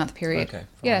 Over a 3-month period. Okay. Fine,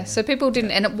 yeah, so people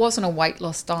didn't, and it wasn't a weight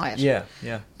loss diet. Yeah.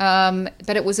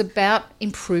 But it was about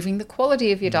improving the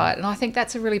quality of your diet. And I think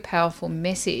that's a really powerful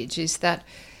message, is that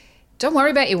don't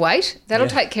worry about your weight. That'll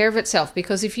take care of itself,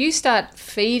 because if you start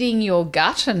feeding your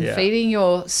gut and feeding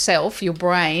yourself, your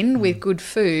brain, with good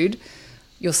food,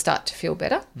 you'll start to feel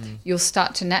better. You'll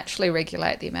start to naturally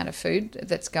regulate the amount of food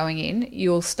that's going in.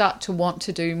 You'll start to want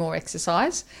to do more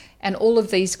exercise, and all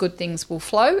of these good things will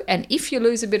flow. And if you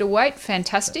lose a bit of weight,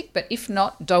 fantastic. But if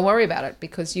not, don't worry about it,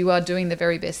 because you are doing the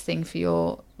very best thing for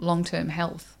your long-term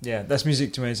health. Yeah, that's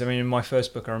music to me. I mean, in my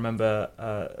first book, I remember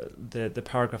the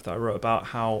paragraph that I wrote about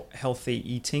how healthy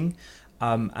eating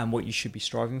and what you should be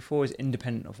striving for is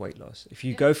independent of weight loss. If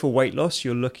you go for weight loss,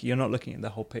 you're not looking at the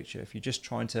whole picture. If you're just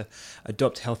trying to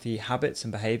adopt healthy habits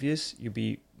and behaviors, you'd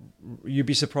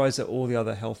be surprised at all the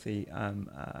other healthy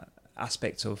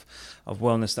aspects of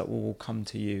wellness that will come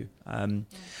to you.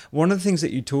 One of the things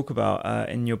that you talk about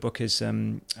in your book is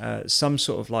some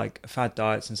sort of like fad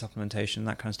diets and supplementation,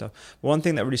 that kind of stuff. One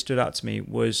thing that really stood out to me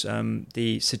was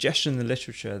the suggestion in the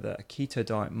literature that a keto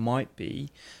diet might be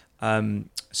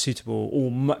suitable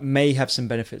or may have some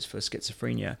benefits for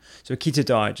schizophrenia. So a keto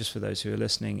diet, just for those who are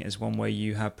listening, is one where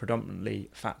you have predominantly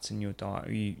fats in your diet.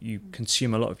 You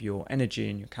consume a lot of your energy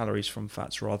and your calories from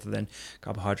fats rather than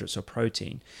carbohydrates or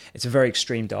protein. It's a very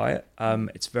extreme diet.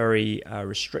 It's very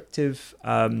restrictive.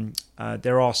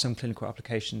 There are some clinical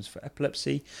applications for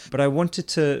epilepsy, but I wanted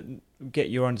to get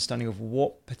your understanding of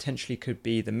what potentially could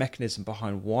be the mechanism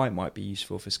behind why it might be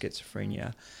useful for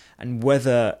schizophrenia, and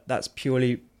whether that's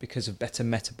purely because of better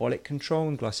metabolic control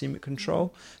and glycemic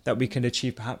control that we can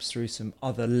achieve perhaps through some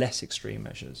other less extreme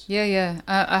measures.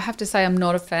 I have to say I'm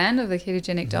not a fan of the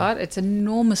ketogenic diet. It's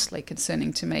enormously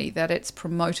concerning to me that it's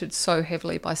promoted so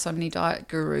heavily by so many diet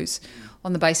gurus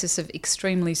on the basis of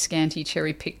extremely scanty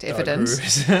cherry-picked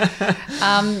evidence.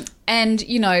 And,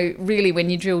 really when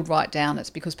you drilled right down,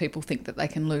 it's because people think that they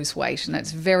can lose weight, and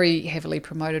it's very heavily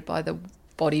promoted by the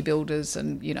bodybuilders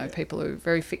and, people who are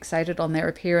very fixated on their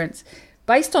appearance.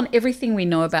 Based on everything we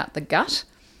know about the gut,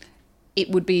 it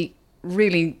would be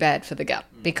really bad for the gut,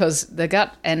 because the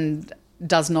gut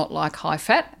does not like high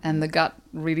fat, and the gut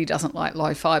really doesn't like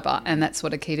low fibre, and that's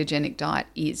what a ketogenic diet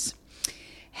is.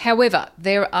 However,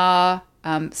 there are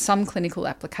some clinical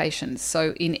applications.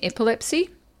 So in epilepsy,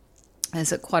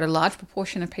 there's quite a large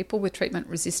proportion of people with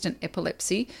treatment-resistant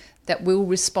epilepsy that will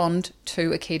respond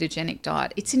to a ketogenic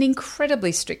diet. It's an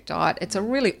incredibly strict diet. It's a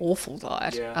really awful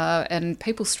diet, and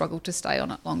people struggle to stay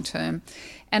on it long term.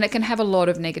 And it can have a lot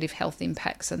of negative health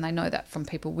impacts, and they know that from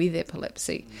people with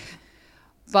epilepsy.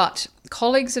 But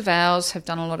colleagues of ours have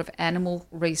done a lot of animal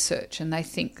research, and they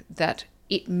think that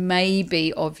it may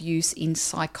be of use in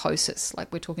psychosis,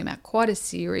 like we're talking about quite a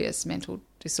serious mental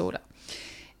disorder.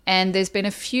 And there's been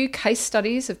a few case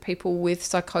studies of people with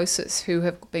psychosis who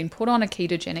have been put on a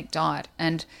ketogenic diet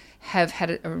and have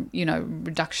had a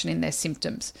reduction in their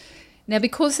symptoms. Now,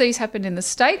 because these happened in the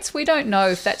States, we don't know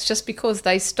if that's just because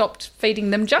they stopped feeding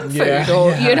them junk food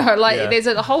or, there's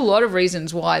a whole lot of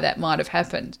reasons why that might have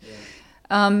happened.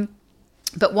 Yeah.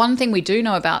 But one thing we do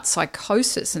know about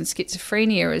psychosis and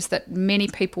schizophrenia is that many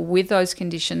people with those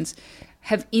conditions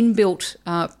have inbuilt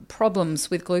problems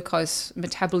with glucose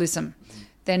metabolism.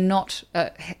 They're not,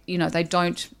 they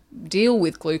don't deal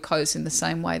with glucose in the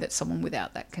same way that someone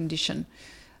without that condition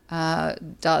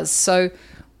does. So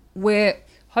we're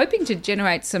hoping to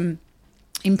generate some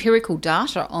empirical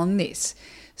data on this.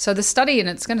 So the study, and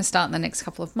it's going to start in the next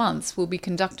couple of months, will be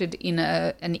conducted in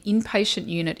an inpatient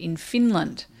unit in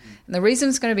Finland. And the reason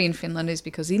it's going to be in Finland is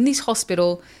because in this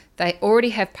hospital, they already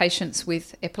have patients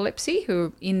with epilepsy who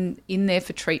are in there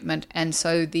for treatment. And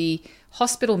so the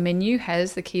hospital menu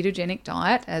has the ketogenic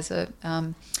diet as a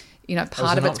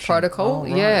part of its protocol.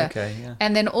 Oh, right. Okay, yeah.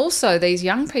 And then also these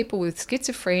young people with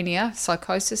schizophrenia,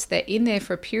 psychosis, they're in there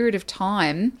for a period of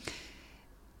time.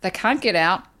 They can't get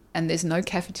out, and there's no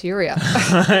cafeteria.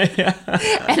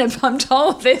 And if I'm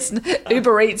told there's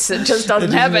Uber Eats, it just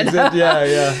doesn't happen.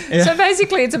 Yeah. So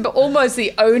basically it's almost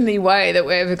the only way that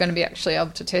we're ever going to be actually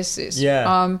able to test this.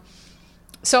 Yeah.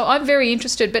 So I'm very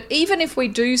interested. But even if we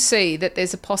do see that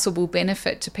there's a possible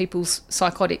benefit to people's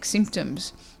psychotic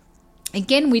symptoms,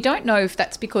 again, we don't know if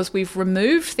that's because we've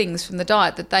removed things from the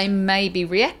diet that they may be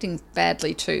reacting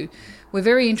badly to. We're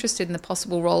very interested in the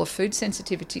possible role of food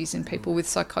sensitivities in people with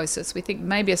psychosis. We think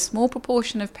maybe a small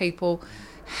proportion of people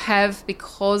have,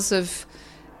 because of,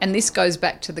 and this goes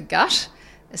back to the gut,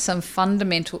 some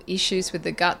fundamental issues with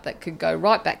the gut that could go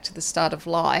right back to the start of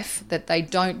life, that they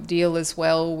don't deal as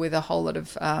well with a whole lot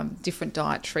of different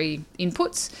dietary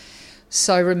inputs.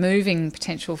 So removing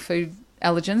potential food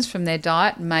allergens from their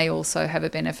diet may also have a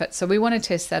benefit. So we want to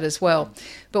test that as well.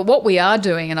 But what we are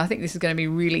doing, and I think this is going to be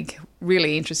really,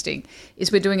 really interesting,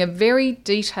 is we're doing a very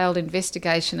detailed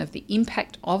investigation of the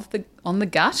impact on the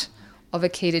gut of a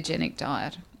ketogenic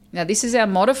diet. Now, this is our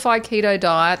modified keto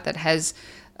diet that has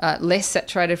less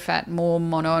saturated fat, more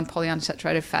mono and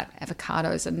polyunsaturated fat,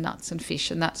 avocados and nuts and fish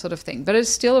and that sort of thing. But it's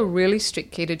still a really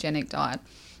strict ketogenic diet.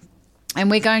 And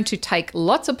we're going to take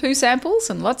lots of poo samples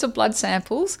and lots of blood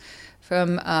samples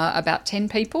from about 10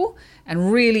 people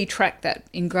and really track that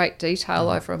in great detail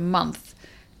over a month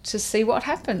to see what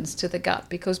happens to the gut,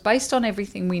 because based on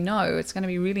everything we know, it's going to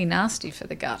be really nasty for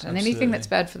the gut. And anything that's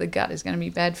bad for the gut is going to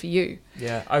be bad for you.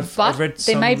 Yeah, I've read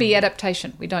some... there may be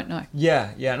adaptation. We don't know.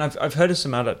 Yeah, and I've heard of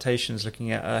some adaptations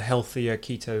looking at a healthier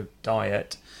keto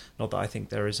diet. Not that I think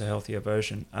there is a healthier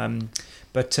version.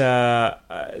 But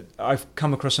I've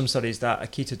come across some studies that a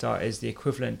keto diet is the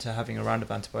equivalent to having a round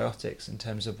of antibiotics in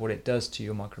terms of what it does to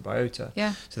your microbiota.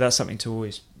 Yeah. So that's something to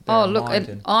always bear in mind.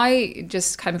 And I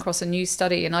just came across a new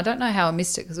study, and I don't know how I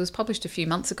missed it because it was published a few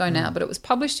months ago now, but it was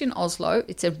published in Oslo.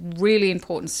 It's a really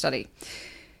important study.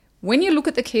 When you look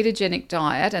at the ketogenic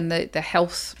diet and the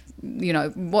health,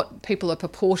 what people are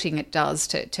purporting it does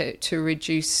to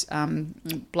reduce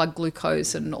blood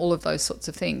glucose and all of those sorts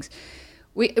of things,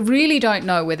 we really don't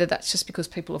know whether that's just because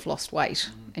people have lost weight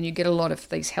and you get a lot of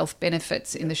these health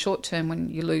benefits in the short term when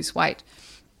you lose weight.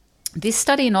 This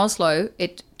study in Oslo,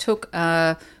 it took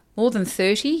more than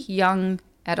 30 young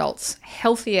adults,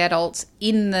 healthy adults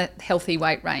in the healthy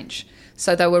weight range.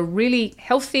 So they were really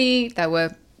healthy, they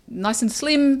were nice and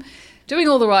slim, doing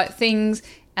all the right things,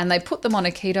 and they put them on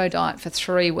a keto diet for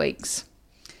 3 weeks.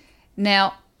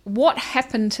 Now, what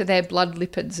happened to their blood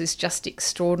lipids is just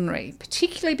extraordinary,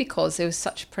 particularly because there was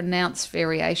such pronounced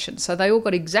variation. So they all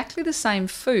got exactly the same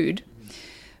food,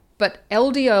 but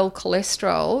LDL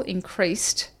cholesterol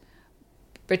increased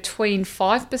between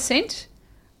 5%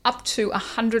 up to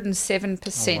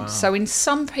 107%. Oh, wow. So in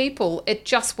some people, it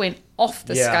just went off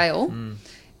the scale.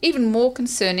 Even more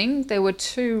concerning, there were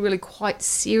 2 really quite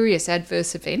serious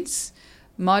adverse events.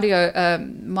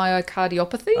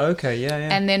 Myocardiopathy. Okay, yeah.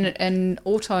 And then an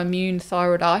autoimmune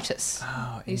thyroiditis.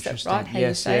 Oh, Is that interesting. right? How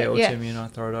you say it?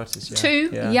 Autoimmune thyroiditis. Yeah.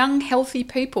 2 young, healthy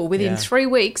people within 3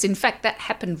 weeks. In fact, that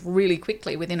happened really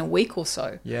quickly, within a week or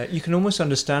so. Yeah, you can almost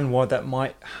understand why that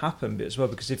might happen as well,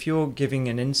 because if you're giving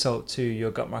an insult to your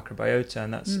gut microbiota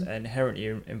and that's inherently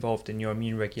involved in your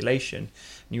immune regulation,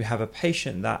 and you have a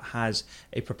patient that has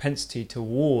a propensity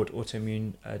toward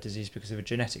autoimmune disease because of a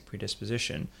genetic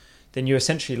predisposition, then you're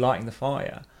essentially lighting the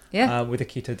fire with a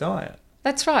keto diet.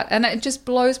 That's right. And it just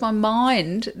blows my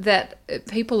mind that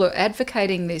people are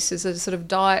advocating this as a sort of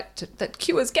diet that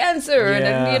cures cancer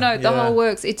and the whole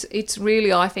works. It's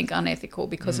really, I think, unethical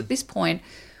because at this point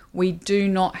we do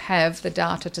not have the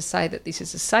data to say that this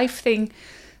is a safe thing.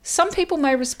 Some people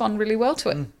may respond really well to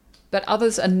it, but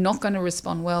others are not going to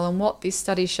respond well. And what this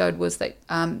study showed was that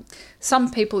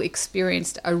some people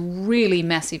experienced a really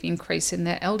massive increase in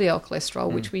their LDL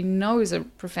cholesterol, which we know is a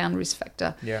profound risk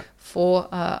factor for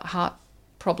heart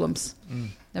problems,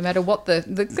 no matter what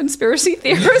the conspiracy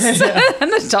theorists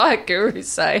and the diet gurus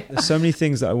say. There's so many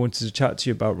things that I wanted to chat to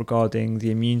you about regarding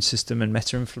the immune system and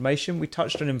meta-inflammation. We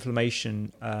touched on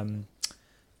inflammation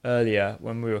earlier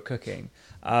when we were cooking.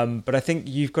 But I think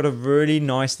you've got a really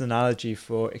nice analogy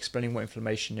for explaining what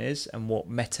inflammation is and what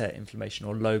meta-inflammation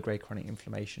or low-grade chronic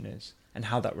inflammation is and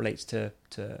how that relates to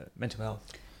mental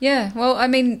health. Yeah, well, I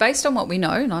mean, based on what we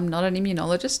know, and I'm not an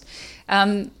immunologist,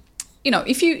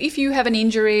 if you have an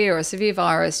injury or a severe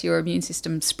virus, your immune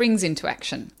system springs into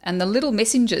action. And the little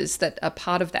messengers that are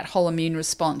part of that whole immune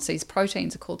response, these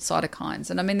proteins are called cytokines.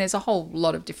 And I mean, there's a whole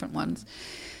lot of different ones.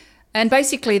 And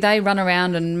basically they run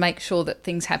around and make sure that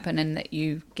things happen and that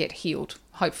you get healed,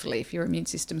 hopefully, if your immune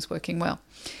system's working well.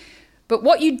 But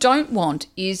what you don't want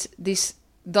is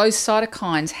those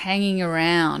cytokines hanging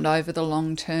around over the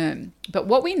long term. But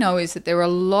what we know is that there are a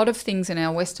lot of things in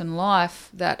our Western life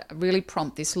that really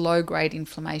prompt this low-grade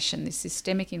inflammation, this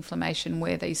systemic inflammation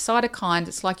where these cytokines,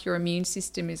 it's like your immune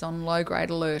system is on low-grade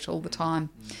alert all the time.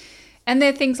 And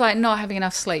they're things like not having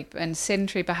enough sleep and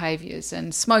sedentary behaviours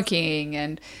and smoking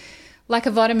and lack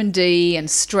of vitamin D and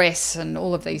stress and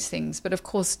all of these things. But of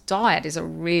course, diet is a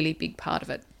really big part of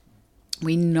it.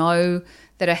 We know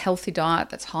that a healthy diet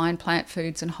that's high in plant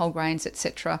foods and whole grains,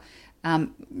 etc.,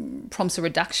 prompts a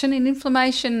reduction in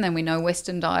inflammation. Then we know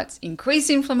Western diets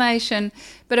increase inflammation.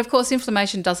 But, of course,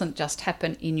 inflammation doesn't just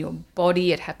happen in your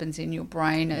body. It happens in your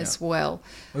brain as well.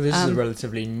 Well, this is a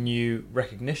relatively new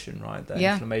recognition, right, that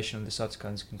inflammation of the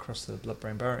cytokines can cross the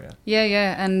blood-brain barrier.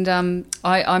 Yeah. And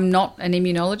I'm not an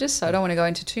immunologist, so I don't want to go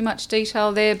into too much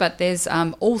detail there, but there's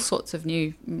all sorts of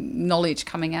new knowledge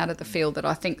coming out of the field that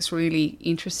I think is really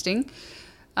interesting.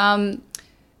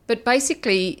 But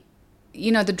basically,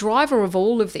 the driver of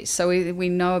all of this, so we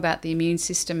know about the immune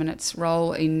system and its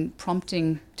role in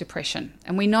prompting depression.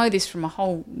 And we know this from a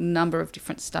whole number of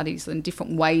different studies and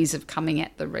different ways of coming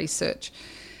at the research.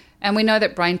 And we know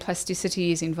that brain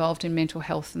plasticity is involved in mental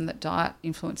health and that diet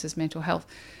influences mental health.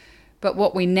 But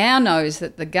what we now know is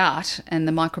that the gut and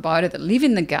the microbiota that live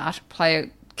in the gut play a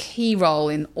key role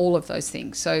in all of those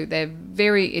things. So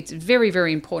it's very,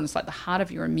 very important. It's like the heart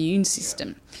of your immune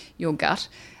system, your gut.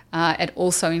 It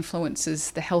also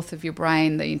influences the health of your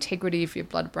brain, the integrity of your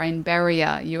blood-brain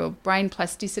barrier, your brain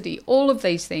plasticity, all of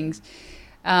these things,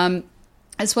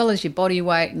 as well as your body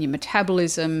weight and your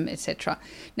metabolism, etc.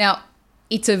 Now,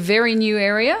 it's a very new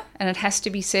area, and it has to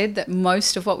be said that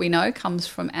most of what we know comes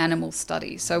from animal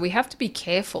studies. So we have to be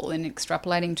careful in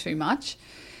extrapolating too much.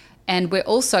 And we're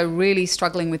also really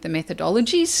struggling with the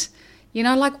methodologies.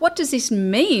 What does this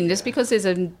mean? Just because there's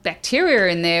a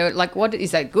bacteria in there, what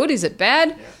is that good? Is it bad?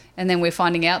 Yeah. And then we're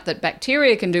finding out that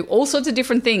bacteria can do all sorts of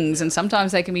different things, and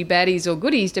sometimes they can be baddies or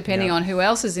goodies depending on who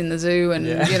else is in the zoo and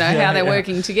how they're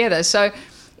working together. So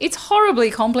it's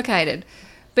horribly complicated,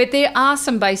 but there are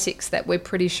some basics that we're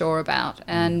pretty sure about.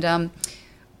 And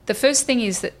the first thing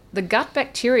is that the gut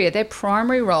bacteria, their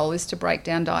primary role is to break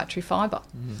down dietary fibre.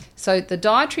 So the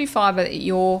dietary fibre that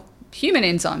your human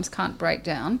enzymes can't break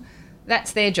down,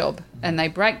 that's their job, and they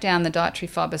break down the dietary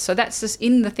fibre. So that's just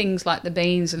in the things like the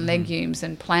beans and legumes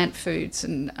and plant foods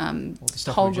and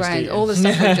whole grains, all the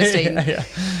stuff we've just eaten.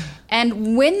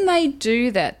 And when they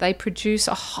do that, they produce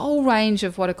a whole range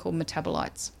of what are called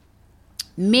metabolites,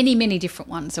 many, many different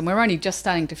ones, and we're only just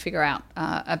starting to figure out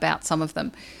about some of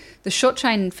them. The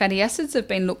short-chain fatty acids have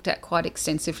been looked at quite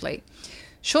extensively.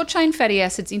 Short-chain fatty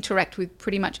acids interact with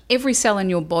pretty much every cell in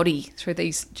your body through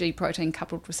these G-protein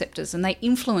coupled receptors, and they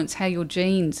influence how your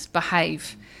genes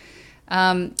behave.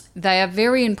 They are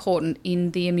very important in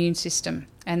the immune system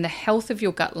and the health of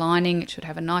your gut lining. It should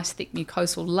have a nice thick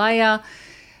mucosal layer.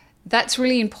 That's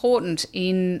really important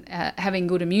in having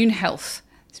good immune health.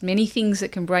 There's many things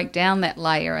that can break down that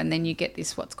layer, and then you get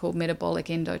this what's called metabolic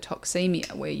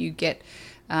endotoxemia, where you get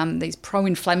these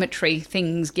pro-inflammatory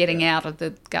things getting out of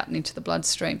the gut and into the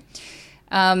bloodstream.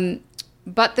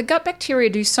 But the gut bacteria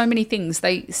do so many things.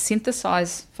 They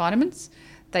synthesize vitamins.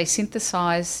 They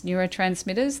synthesize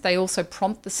neurotransmitters. They also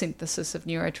prompt the synthesis of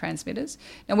neurotransmitters.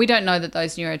 Now, we don't know that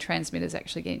those neurotransmitters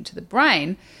actually get into the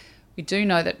brain. We do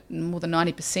know that more than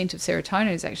 90% of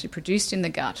serotonin is actually produced in the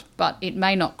gut, but it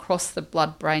may not cross the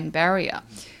blood-brain barrier.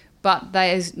 But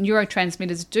those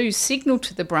neurotransmitters do signal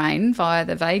to the brain via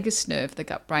the vagus nerve, the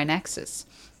gut-brain axis.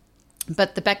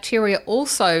 But the bacteria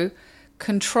also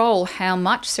control how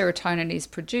much serotonin is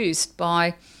produced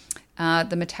by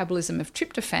the metabolism of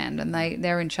tryptophan, and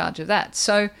they're in charge of that.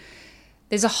 So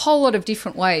there's a whole lot of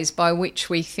different ways by which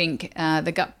we think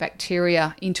the gut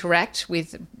bacteria interact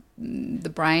with the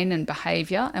brain and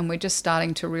behaviour, and we're just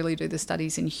starting to really do the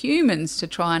studies in humans to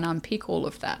try and unpick all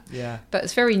of that. Yeah. But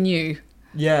it's very new.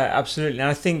 Yeah, absolutely. And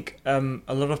I think a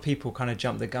lot of people kind of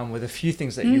jump the gun with a few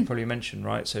things that you probably mentioned,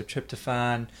 right? So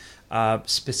tryptophan,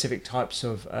 specific types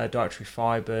of dietary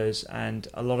fibres, and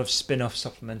a lot of spin-off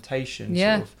supplementation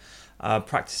sort of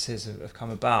practices have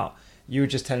come about. You were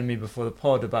just telling me before the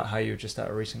pod about how you were just at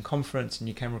a recent conference and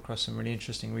you came across some really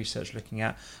interesting research looking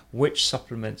at which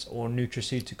supplements or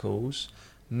nutraceuticals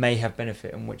may have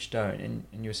benefit and which don't. And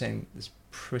you were saying there's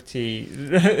pretty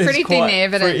thin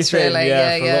evidence, really.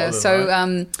 Yeah. So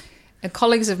right?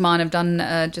 Colleagues of mine have done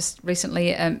just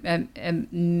recently a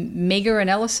mega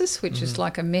analysis, which is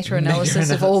like a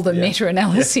meta-analysis of all the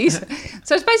meta-analyses.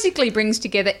 So it basically brings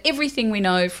together everything we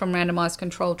know from randomised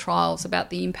controlled trials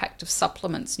about the impact of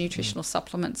supplements, nutritional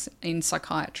supplements in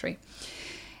psychiatry.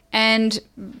 And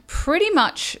pretty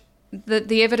much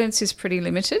the evidence is pretty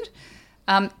limited.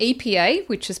 EPA,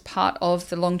 which is part of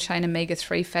the long-chain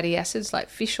omega-3 fatty acids like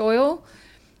fish oil,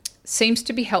 seems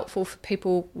to be helpful for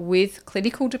people with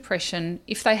clinical depression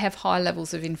if they have high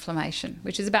levels of inflammation,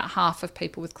 which is about half of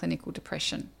people with clinical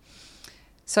depression.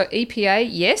 So EPA,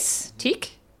 yes,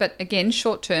 tick, but again,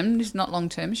 short-term, this is not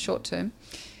long-term, short-term.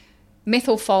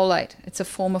 Methylfolate, it's a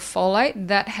form of folate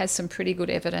that has some pretty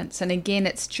good evidence. And again,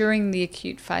 it's during the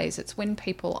acute phase. It's when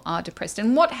people are depressed.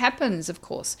 And what happens, of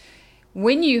course,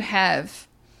 when you have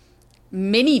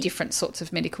many different sorts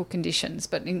of medical conditions,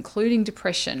 but including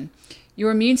depression,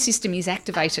 your immune system is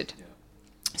activated.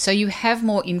 So you have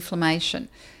more inflammation.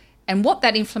 And what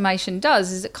that inflammation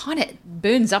does is it kind of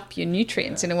burns up your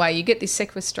nutrients in a way. You get this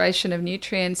sequestration of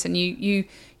nutrients and your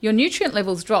nutrient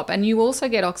levels drop, and you also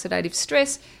get oxidative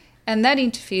stress, and that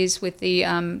interferes with the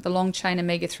long-chain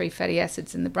omega-3 fatty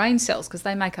acids in the brain cells because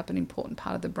they make up an important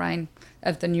part of the brain,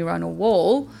 of the neuronal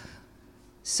wall.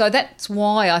 So that's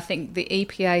why I think the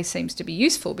EPA seems to be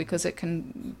useful, because it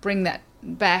can bring that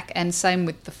back, and same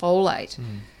with the folate.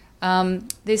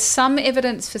 There's some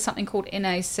evidence for something called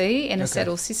NAC,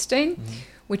 N-acetylcysteine,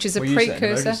 which is a precursor. Use that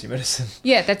in emergency medicine.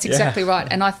 Yeah, that's exactly right.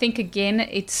 And I think, again,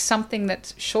 it's something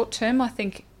that's short-term. I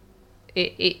think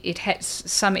it has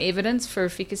some evidence for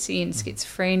efficacy in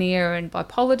schizophrenia and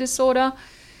bipolar disorder.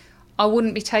 I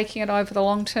wouldn't be taking it over the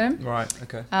long term. Right,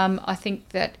 okay. I think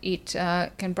that it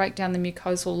can break down the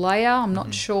mucosal layer. I'm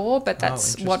not sure, but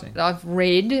that's what I've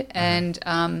read.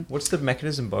 And what's the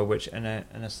mechanism by which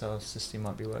N-acetylcysteine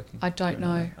might be working? I don't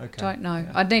know. Okay. Don't know.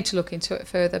 Yeah. I'd need to look into it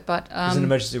further. But as an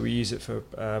emergency, we use it for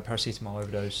paracetamol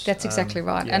overdose. That's exactly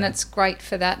right. Yeah. And it's great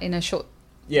for that in a short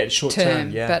term.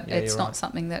 But Yeah, it's not right.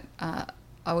 something that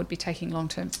I would be taking long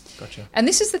term. Gotcha. And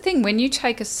this is the thing, when you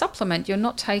take a supplement, you're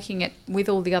not taking it with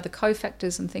all the other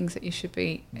cofactors and things that you should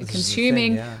be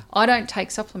consuming. Thing, yeah. I don't take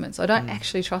supplements. I don't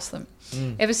actually trust them.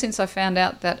 Ever since I found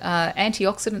out that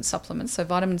antioxidant supplements, so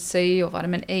vitamin C or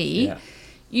vitamin E,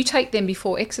 you take them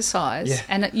before exercise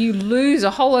and you lose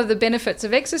a whole lot of the benefits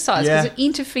of exercise because it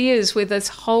interferes with this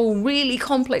whole really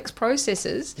complex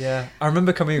processes. Yeah, I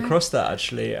remember coming across that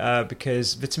actually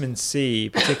because vitamin C,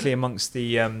 particularly amongst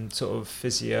the sort of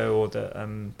physio or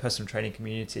the personal training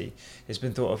community, has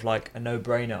been thought of like a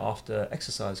no-brainer after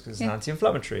exercise because it's an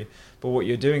anti-inflammatory. But what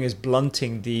you're doing is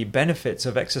blunting the benefits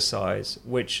of exercise,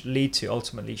 which lead to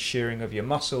ultimately shearing of your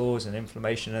muscles and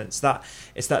inflammation. And it's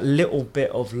that little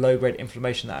bit of low-grade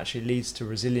inflammation that actually leads to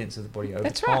resilience of the body over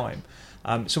time.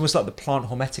 Right. It's almost like the plant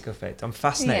hormetic effect. I'm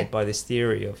fascinated by this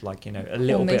theory of like, you know, a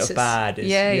little bit of bad is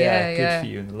good for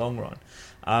you in the long run.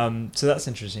 So that's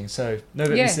interesting. So no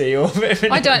vitamin C or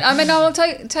vitamin I don't. I mean, I'll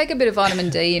take a bit of vitamin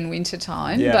D in winter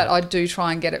time, but I do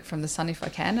try and get it from the sun if I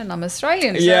can. And I'm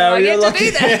Australian, so I get to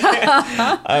do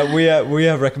that. We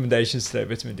have recommendations to take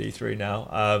vitamin D3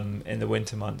 now in the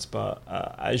winter months, but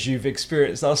as you've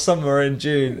experienced our summer in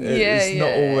June, it's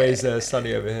not always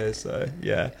sunny over here. So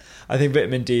I think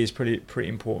vitamin D is pretty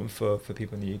important for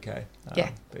people in the UK.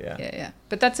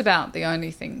 But that's about the only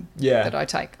thing that I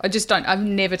take. I just don't. I've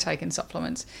never taken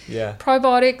supplements. Yeah.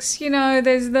 Probiotics, you know,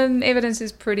 the evidence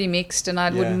is pretty mixed, and I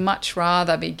would much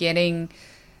rather be getting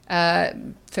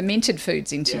fermented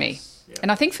foods into me. Yeah.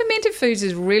 And I think fermented foods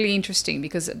is really interesting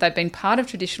because they've been part of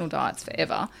traditional diets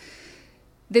forever.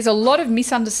 There's a lot of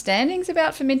misunderstandings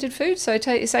about fermented foods. So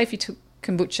say if you took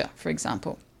kombucha, for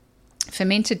example,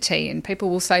 fermented tea, and people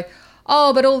will say,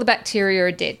 oh, but all the bacteria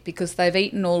are dead because they've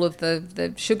eaten all of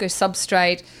the sugar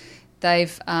substrate.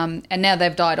 And now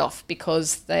they've died off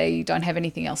because they don't have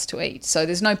anything else to eat. So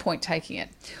there's no point taking it.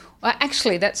 Well,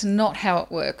 actually, that's not how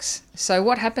it works. So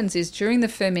what happens is during the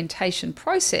fermentation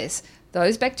process,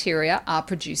 those bacteria are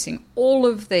producing all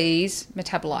of these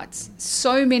metabolites.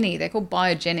 So many, they're called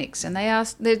biogenics, and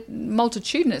they're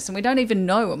multitudinous, and we don't even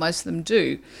know what most of them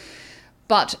do.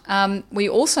 But we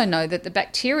also know that the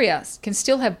bacteria can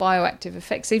still have bioactive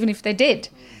effects even if they're dead.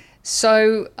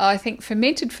 So I think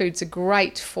fermented foods are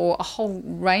great for a whole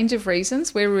range of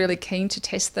reasons. We're really keen to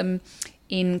test them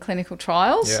in clinical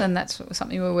trials, and that's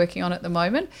something we're working on at the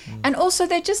moment. And also,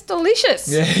 they're just delicious.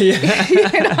 You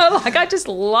know, like I just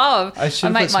love. I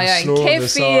make my own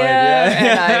kefir,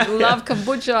 and I love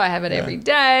kombucha. I have it every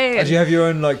day. Do you have your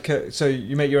own so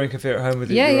you make your own kefir at home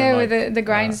with with the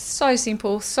grains? So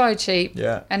simple, so cheap,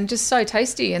 and just so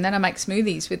tasty. And then I make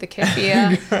smoothies with the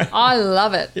kefir. I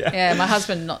love it. Yeah, my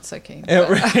husband not so keen.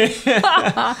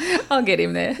 I'll get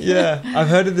him there. I've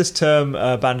heard of this term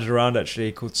banded around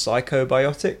actually called psychobiotics,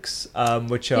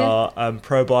 which are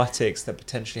probiotics that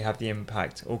potentially have the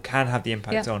impact or can have the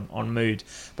impact on mood.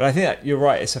 But I think that you're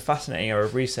right, it's a fascinating area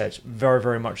of research, very,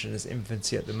 very much in its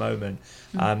infancy at the moment.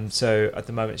 So at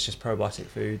the moment it's just probiotic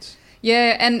foods.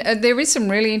 Yeah, and there is some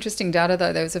really interesting data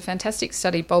though. There was a fantastic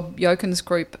study Bob Yokin's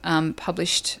group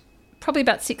published probably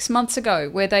about 6 months ago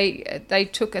where they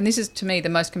took, and this is to me the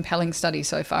most compelling study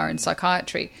so far in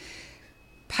psychiatry,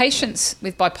 patients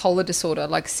with bipolar disorder,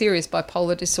 like serious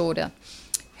bipolar disorder,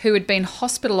 who had been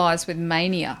hospitalised with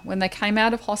mania. When they came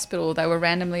out of hospital, they were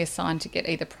randomly assigned to get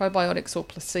either probiotics or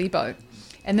placebo.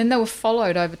 And then they were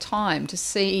followed over time to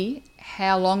see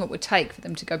how long it would take for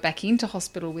them to go back into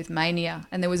hospital with mania.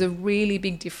 And there was a really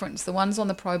big difference. The ones on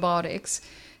the probiotics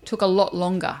took a lot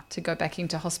longer to go back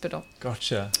into hospital.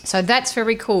 Gotcha. So that's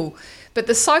very cool. But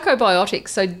the psychobiotics,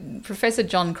 so Professor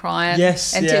John Cryan and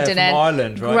from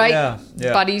Ireland, right?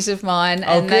 Great buddies of mine,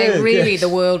 and they're really the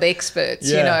world experts,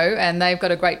 Yeah. you know, and they've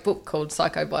got a great book called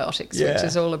Psychobiotics, which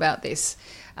is all about this.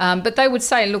 But they would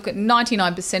say, look, at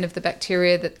 99% of the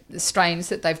bacteria, the strains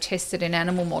that they've tested in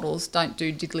animal models don't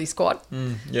do diddly squat.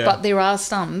 But there are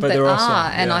some that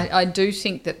are. And I do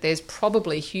think that there's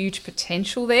probably huge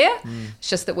potential there. It's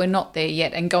just that we're not there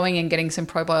yet. And going and getting some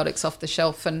probiotics off the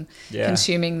shelf and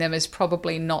consuming them is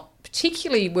probably not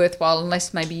particularly worthwhile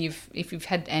unless maybe if you've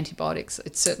had antibiotics.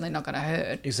 It's certainly not going to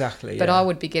hurt. Exactly. But I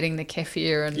would be getting the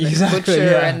kefir and the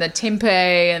butcher and the tempeh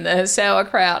and the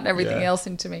sauerkraut and everything else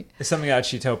into me. It's something I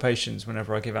actually tell patients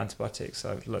whenever I give antibiotics.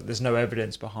 So, look, there's no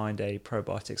evidence behind a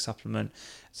probiotic supplement.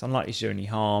 It's unlikely to do any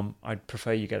harm. I'd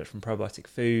prefer you get it from probiotic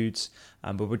foods,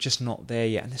 but we're just not there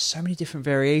yet. And there's so many different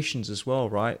variations as well,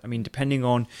 right? I mean, depending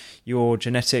on your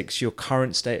genetics, your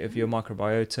current state of your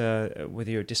microbiota, whether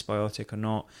you're dysbiotic or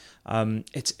not,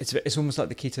 it's almost like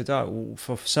the keto diet.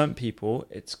 For certain people,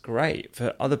 it's great.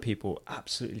 For other people,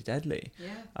 absolutely deadly.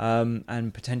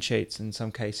 And potentiates in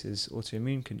some cases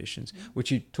autoimmune conditions,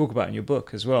 which you talk about in your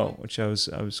book as well, which I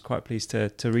was quite pleased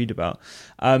to read about.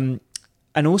 And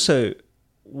also,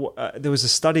 there was a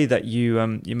study that you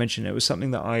mentioned. It was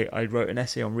something that I wrote an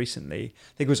essay on recently.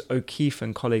 I think it was O'Keefe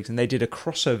and colleagues, and they did a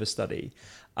crossover study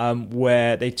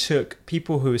where they took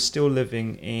people who are still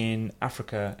living in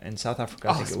Africa, in South Africa.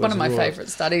 I think it's one of my favourite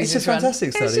studies. It's a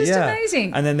fantastic study. It's just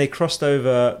amazing. And then they crossed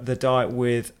over the diet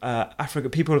with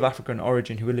people of African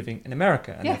origin who were living in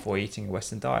America and therefore eating a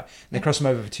Western diet. And they crossed them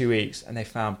over for 2 weeks, and they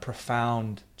found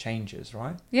profound changes,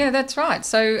 right? Yeah, that's right.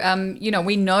 So,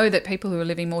 we know that people who are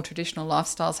living more traditional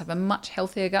lifestyles have a much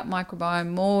healthier gut microbiome,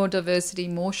 more diversity,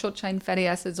 more short-chain fatty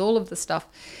acids, all of the stuff.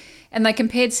 And they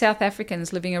compared South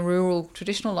Africans living a rural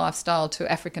traditional lifestyle to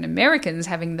African Americans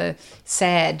having the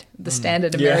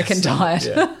standard American diet.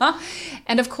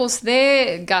 And of course,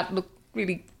 their gut looked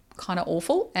really kind of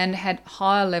awful and had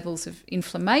higher levels of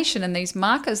inflammation and these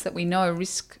markers that we know are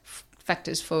risk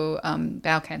factors for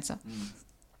bowel cancer.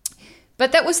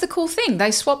 But that was the cool thing.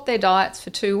 They swapped their diets for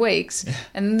 2 weeks,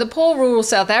 and the poor rural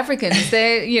South Africans,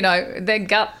 their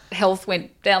gut health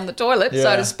went down the toilet,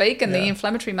 so to speak, and the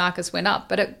inflammatory markers went up.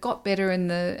 But it got better in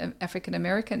the African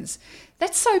Americans.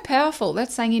 That's so powerful.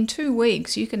 That's saying in 2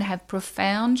 weeks you can have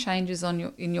profound changes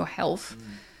in your health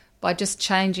by just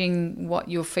changing what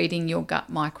you're feeding your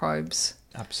gut microbes.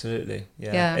 Absolutely,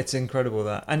 yeah. It's incredible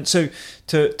that. And so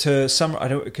to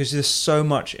summarize, because there's so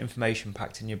much information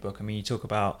packed in your book. I mean, you talk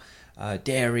about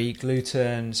dairy,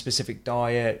 gluten, specific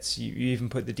diets. You even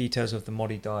put the details of the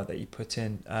MODI diet that you put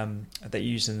in, that you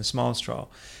used in the SMILES trial.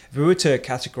 If we were to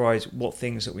categorize what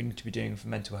things that we need to be doing for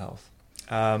mental health,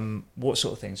 what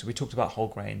sort of things? So we talked about whole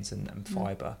grains and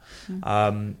fiber,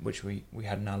 which we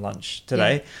had in our lunch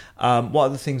today. What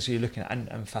other things are you looking at?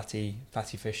 And fatty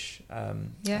fish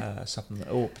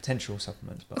supplement or potential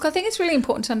supplements. But. Look, I think it's really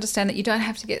important to understand that you don't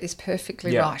have to get this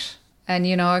perfectly right. And,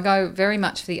 I go very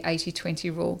much for the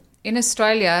 80-20 rule. In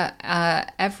Australia,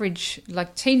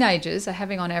 teenagers are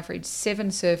having on average 7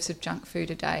 serves of junk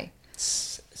food a day.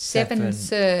 7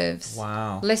 serves.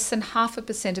 Wow. Less than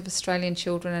 0.5% of Australian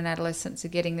children and adolescents are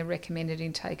getting the recommended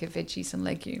intake of veggies and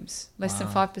legumes. Less than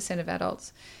 5% of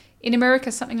adults. In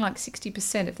America, something like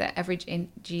 60% of that average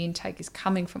energy intake is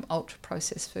coming from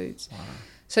ultra-processed foods. Wow.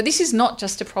 So this is not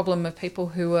just a problem of people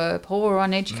who are poor or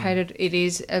uneducated. It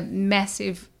is a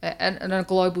massive, on a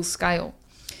global scale.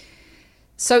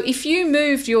 So if you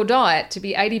moved your diet to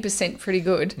be 80% pretty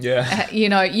good,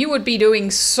 you would be doing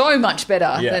so much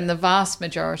better than the vast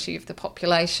majority of the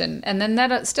population. And then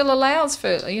that still allows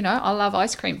for, I love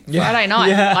ice cream. Friday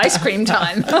night, ice cream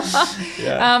time.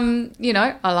 I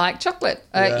like chocolate.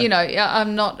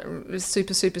 I'm not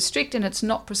super, super strict and it's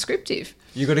not prescriptive.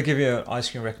 You've got to give you an ice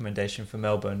cream recommendation for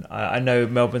Melbourne. I know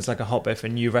Melbourne's like a hotbed for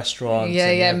new restaurants.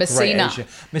 Messina.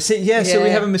 So we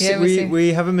have a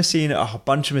we have a Messina, a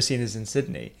bunch of Messinas in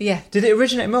Sydney. Yeah. Did it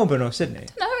originate in Melbourne or Sydney?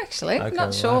 No, actually,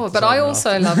 not sure. But I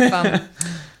also love.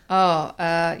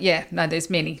 There's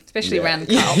many, especially around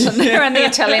Carlton, around the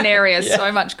Italian area.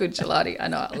 So much good gelati. I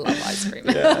know, I love ice cream.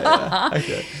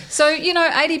 Okay. So,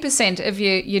 80% of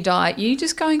your diet, you're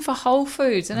just going for whole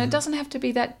foods, and it doesn't have to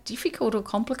be that difficult or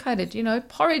complicated.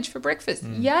 Porridge for breakfast,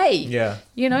 yay. Yeah.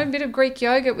 A bit of Greek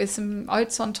yogurt with some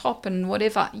oats on top and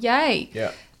whatever, yay.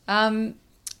 Yeah.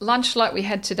 Lunch like we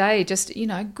had today, just,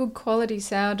 good quality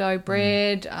sourdough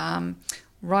bread,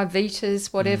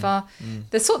 Ryvitas, whatever.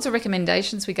 The sorts of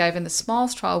recommendations we gave in the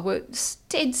SMILES trial were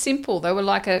dead simple. They were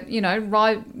like a,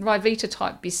 Ryvita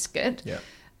type biscuit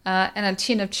and a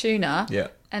tin of tuna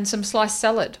and some sliced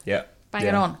salad. Yeah. Bang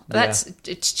it on.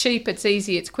 It's cheap, it's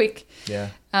easy, it's quick. Yeah.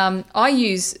 I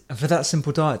use... And for that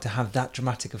simple diet to have that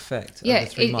dramatic effect over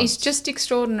 3 months. It's just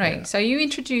extraordinary. Yeah. So you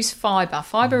introduce fibre.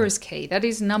 Fibre is key. That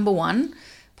is number one.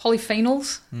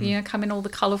 Polyphenols, come in all the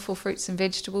colourful fruits and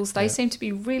vegetables. They seem to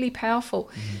be really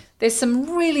powerful. There's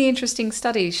some really interesting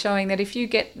studies showing that if you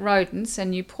get rodents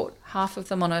and you put half of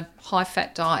them on a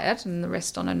high-fat diet and the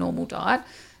rest on a normal diet,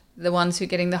 the ones who are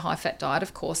getting the high-fat diet,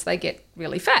 of course, they get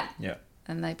really fat. Yeah.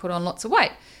 And they put on lots of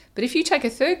weight. But if you take a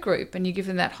third group and you give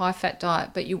them that high-fat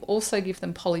diet, but you also give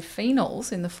them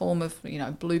polyphenols in the form of,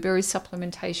 blueberry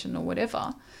supplementation or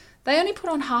whatever, they only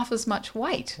put on half as much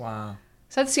weight. Wow.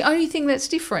 So that's the only thing that's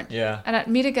different. Yeah. And it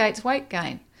mitigates weight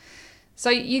gain. So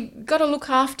you've got to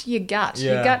look after your gut.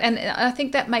 Yeah. Your gut, and I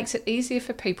think that makes it easier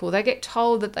for people. They get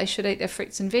told that they should eat their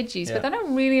fruits and veggies, but they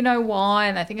don't really know why,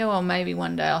 and they think, maybe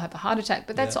one day I'll have a heart attack.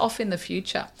 But that's off in the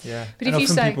future. Yeah. But and if often you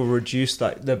say people reduce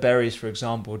the berries, for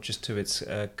example, just to its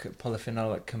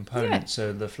polyphenolic components,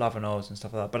 so the flavonoids and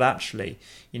stuff like that. But actually,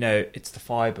 it's the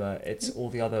fibre, it's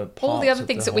all the other parts, all the other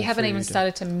things that we haven't even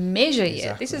started to measure yet.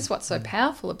 Exactly. This is what's so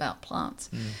powerful about plants.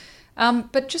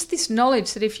 But just this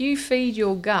knowledge that if you feed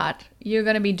your gut, you're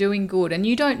going to be doing good. And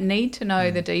you don't need to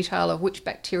know the detail of which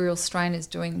bacterial strain is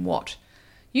doing what.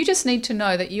 You just need to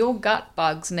know that your gut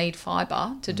bugs need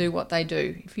fibre to do what they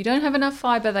do. If you don't have enough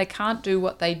fibre, they can't do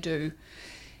what they do.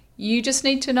 You just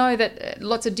need to know that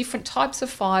lots of different types of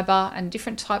fibre and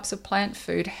different types of plant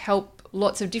food help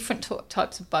lots of different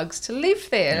types of bugs to live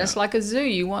there. And it's like a zoo.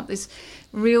 You want this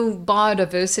real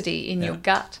biodiversity in your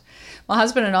gut. My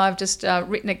husband and I have just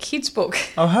written a kids' book.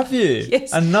 Oh, have you?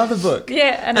 Yes. Another book?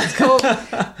 Yeah, and it's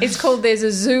called There's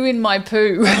a Zoo in My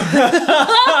Poo. And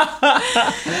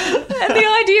the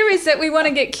idea is that we want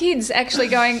to get kids actually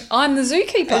going, I'm the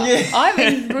zookeeper. Yeah. I'm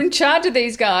in charge of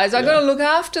these guys. I've got to look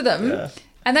after them. Yeah.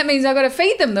 And that means I've got to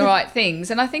feed them the right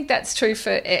things. And I think that's true for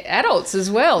adults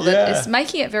as well. That it's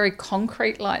making it very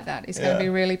concrete like that is going to be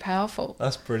really powerful.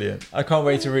 That's brilliant. I can't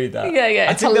wait to read that.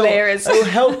 Yeah, it's hilarious. It'll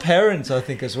help parents, I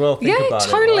think, as well. Think about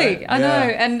totally. It, right? I know.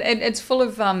 And it's full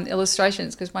of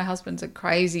illustrations because my husband's a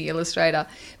crazy illustrator.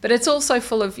 But it's also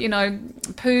full of,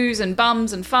 poos and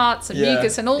bums and farts and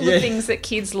mucus and all the things that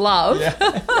kids love.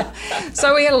 Yeah.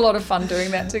 So we had a lot of fun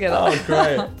doing that together. Oh,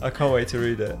 great. I can't wait to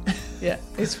read it. Yeah,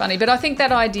 it's funny. But I think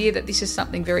that idea that this is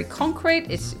something very concrete,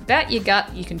 it's about your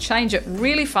gut, you can change it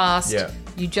really fast. Yeah.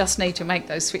 You just need to make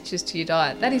those switches to your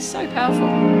diet. That is so powerful.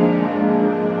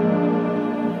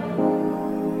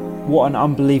 What an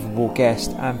unbelievable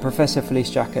guest, and Professor Felice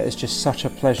Jacka is just such a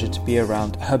pleasure to be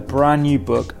around. Her brand new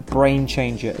book, Brain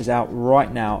Changer, is out right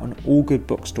now on all good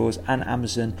bookstores and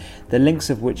Amazon, the links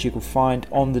of which you can find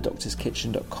on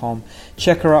thedoctorskitchen.com.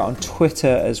 Check her out on Twitter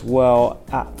as well,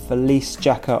 at Felice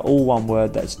Jacka, all one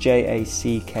word, that's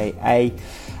Jacka.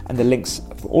 And the links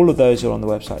for all of those are on the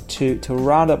website too. To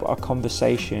round up our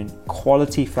conversation,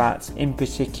 quality fats in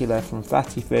particular from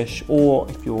fatty fish, or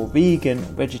if you're vegan,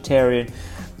 vegetarian,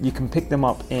 you can pick them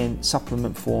up in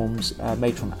supplement forms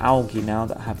made from algae now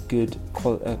that have good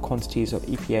quantities of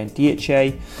EPA and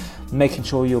DHA. Making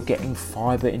sure you're getting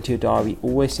fibre into your diet. We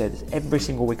always say this every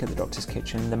single week at the Doctor's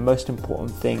Kitchen. The most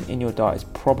important thing in your diet is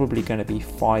probably going to be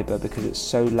fibre because it's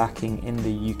so lacking in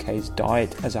the UK's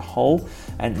diet as a whole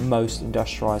and most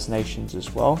industrialised nations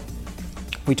as well.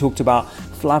 We talked about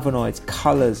flavonoids,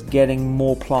 colours, getting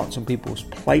more plants on people's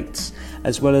plates,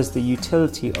 as well as the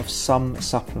utility of some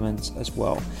supplements as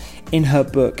well. In her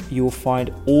book, you'll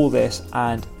find all this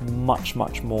and much,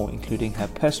 much more, including her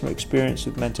personal experience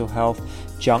with mental health,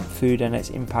 junk food and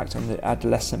its impact on the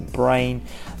adolescent brain,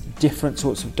 different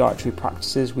sorts of dietary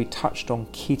practices. We touched on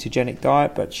ketogenic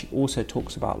diet, but she also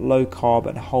talks about low carb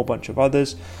and a whole bunch of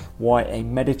others, why a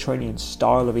Mediterranean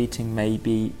style of eating may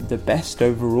be the best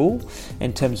overall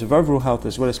in terms of overall health,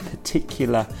 as well as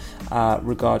particular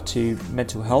regard to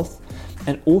mental health.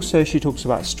 And also she talks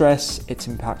about stress, its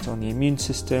impact on the immune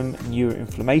system,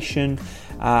 neuroinflammation,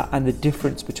 and the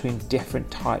difference between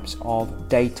different types of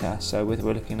data. So whether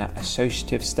we're looking at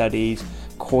associative studies,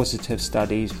 causative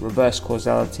studies, reverse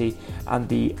causality, and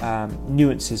the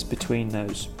nuances between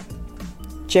those.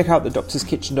 Check out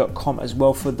thedoctorskitchen.com as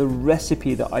well for the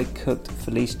recipe that I cooked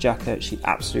for Felice Jacka. She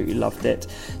absolutely loved it.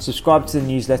 Subscribe to the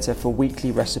newsletter for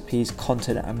weekly recipes,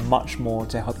 content and much more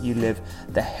to help you live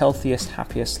the healthiest,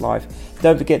 happiest life.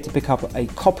 Don't forget to pick up a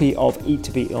copy of Eat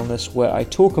to Beat Illness, where I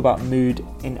talk about mood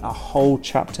in a whole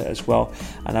chapter as well.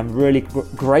 And I'm really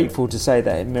grateful to say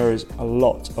that it mirrors a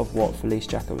lot of what Felice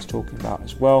Jacka was talking about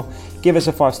as well. Give us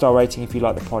a 5-star rating if you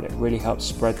like the pod. It really helps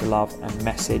spread the love and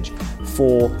message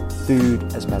for food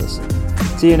as medicine.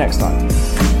 See you next time.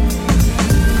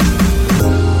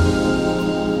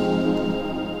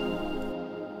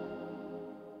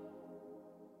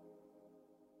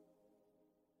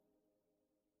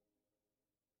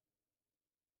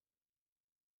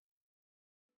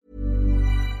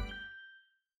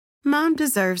 Mom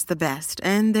deserves the best,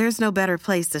 and there's no better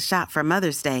place to shop for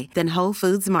Mother's Day than Whole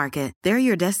Foods Market. They're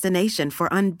your destination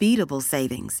for unbeatable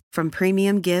savings, from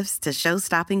premium gifts to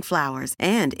show-stopping flowers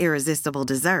and irresistible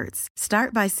desserts.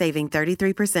 Start by saving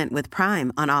 33% with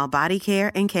Prime on all body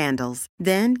care and candles.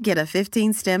 Then get a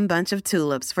 15-stem bunch of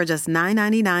tulips for just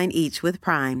 $9.99 each with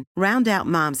Prime. Round out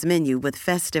Mom's menu with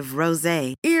festive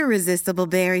rosé, irresistible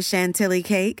berry chantilly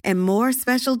cake, and more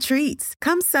special treats.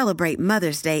 Come celebrate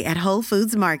Mother's Day at Whole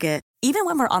Foods Market. Even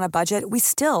when we're on a budget, we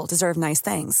still deserve nice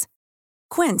things.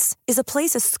 Quince is a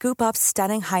place to scoop up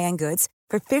stunning high-end goods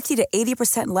for 50 to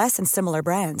 80% less than similar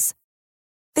brands.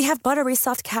 They have buttery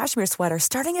soft cashmere sweaters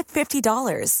starting at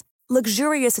 $50,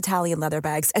 luxurious Italian leather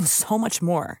bags, and so much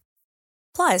more.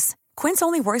 Plus, Quince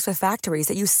only works with factories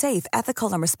that use safe,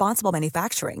 ethical, and responsible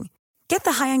manufacturing. Get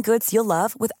the high-end goods you'll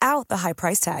love without the high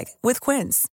price tag with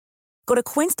Quince. Go to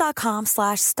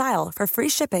quince.com/style for free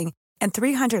shipping and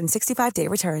 365-day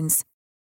returns.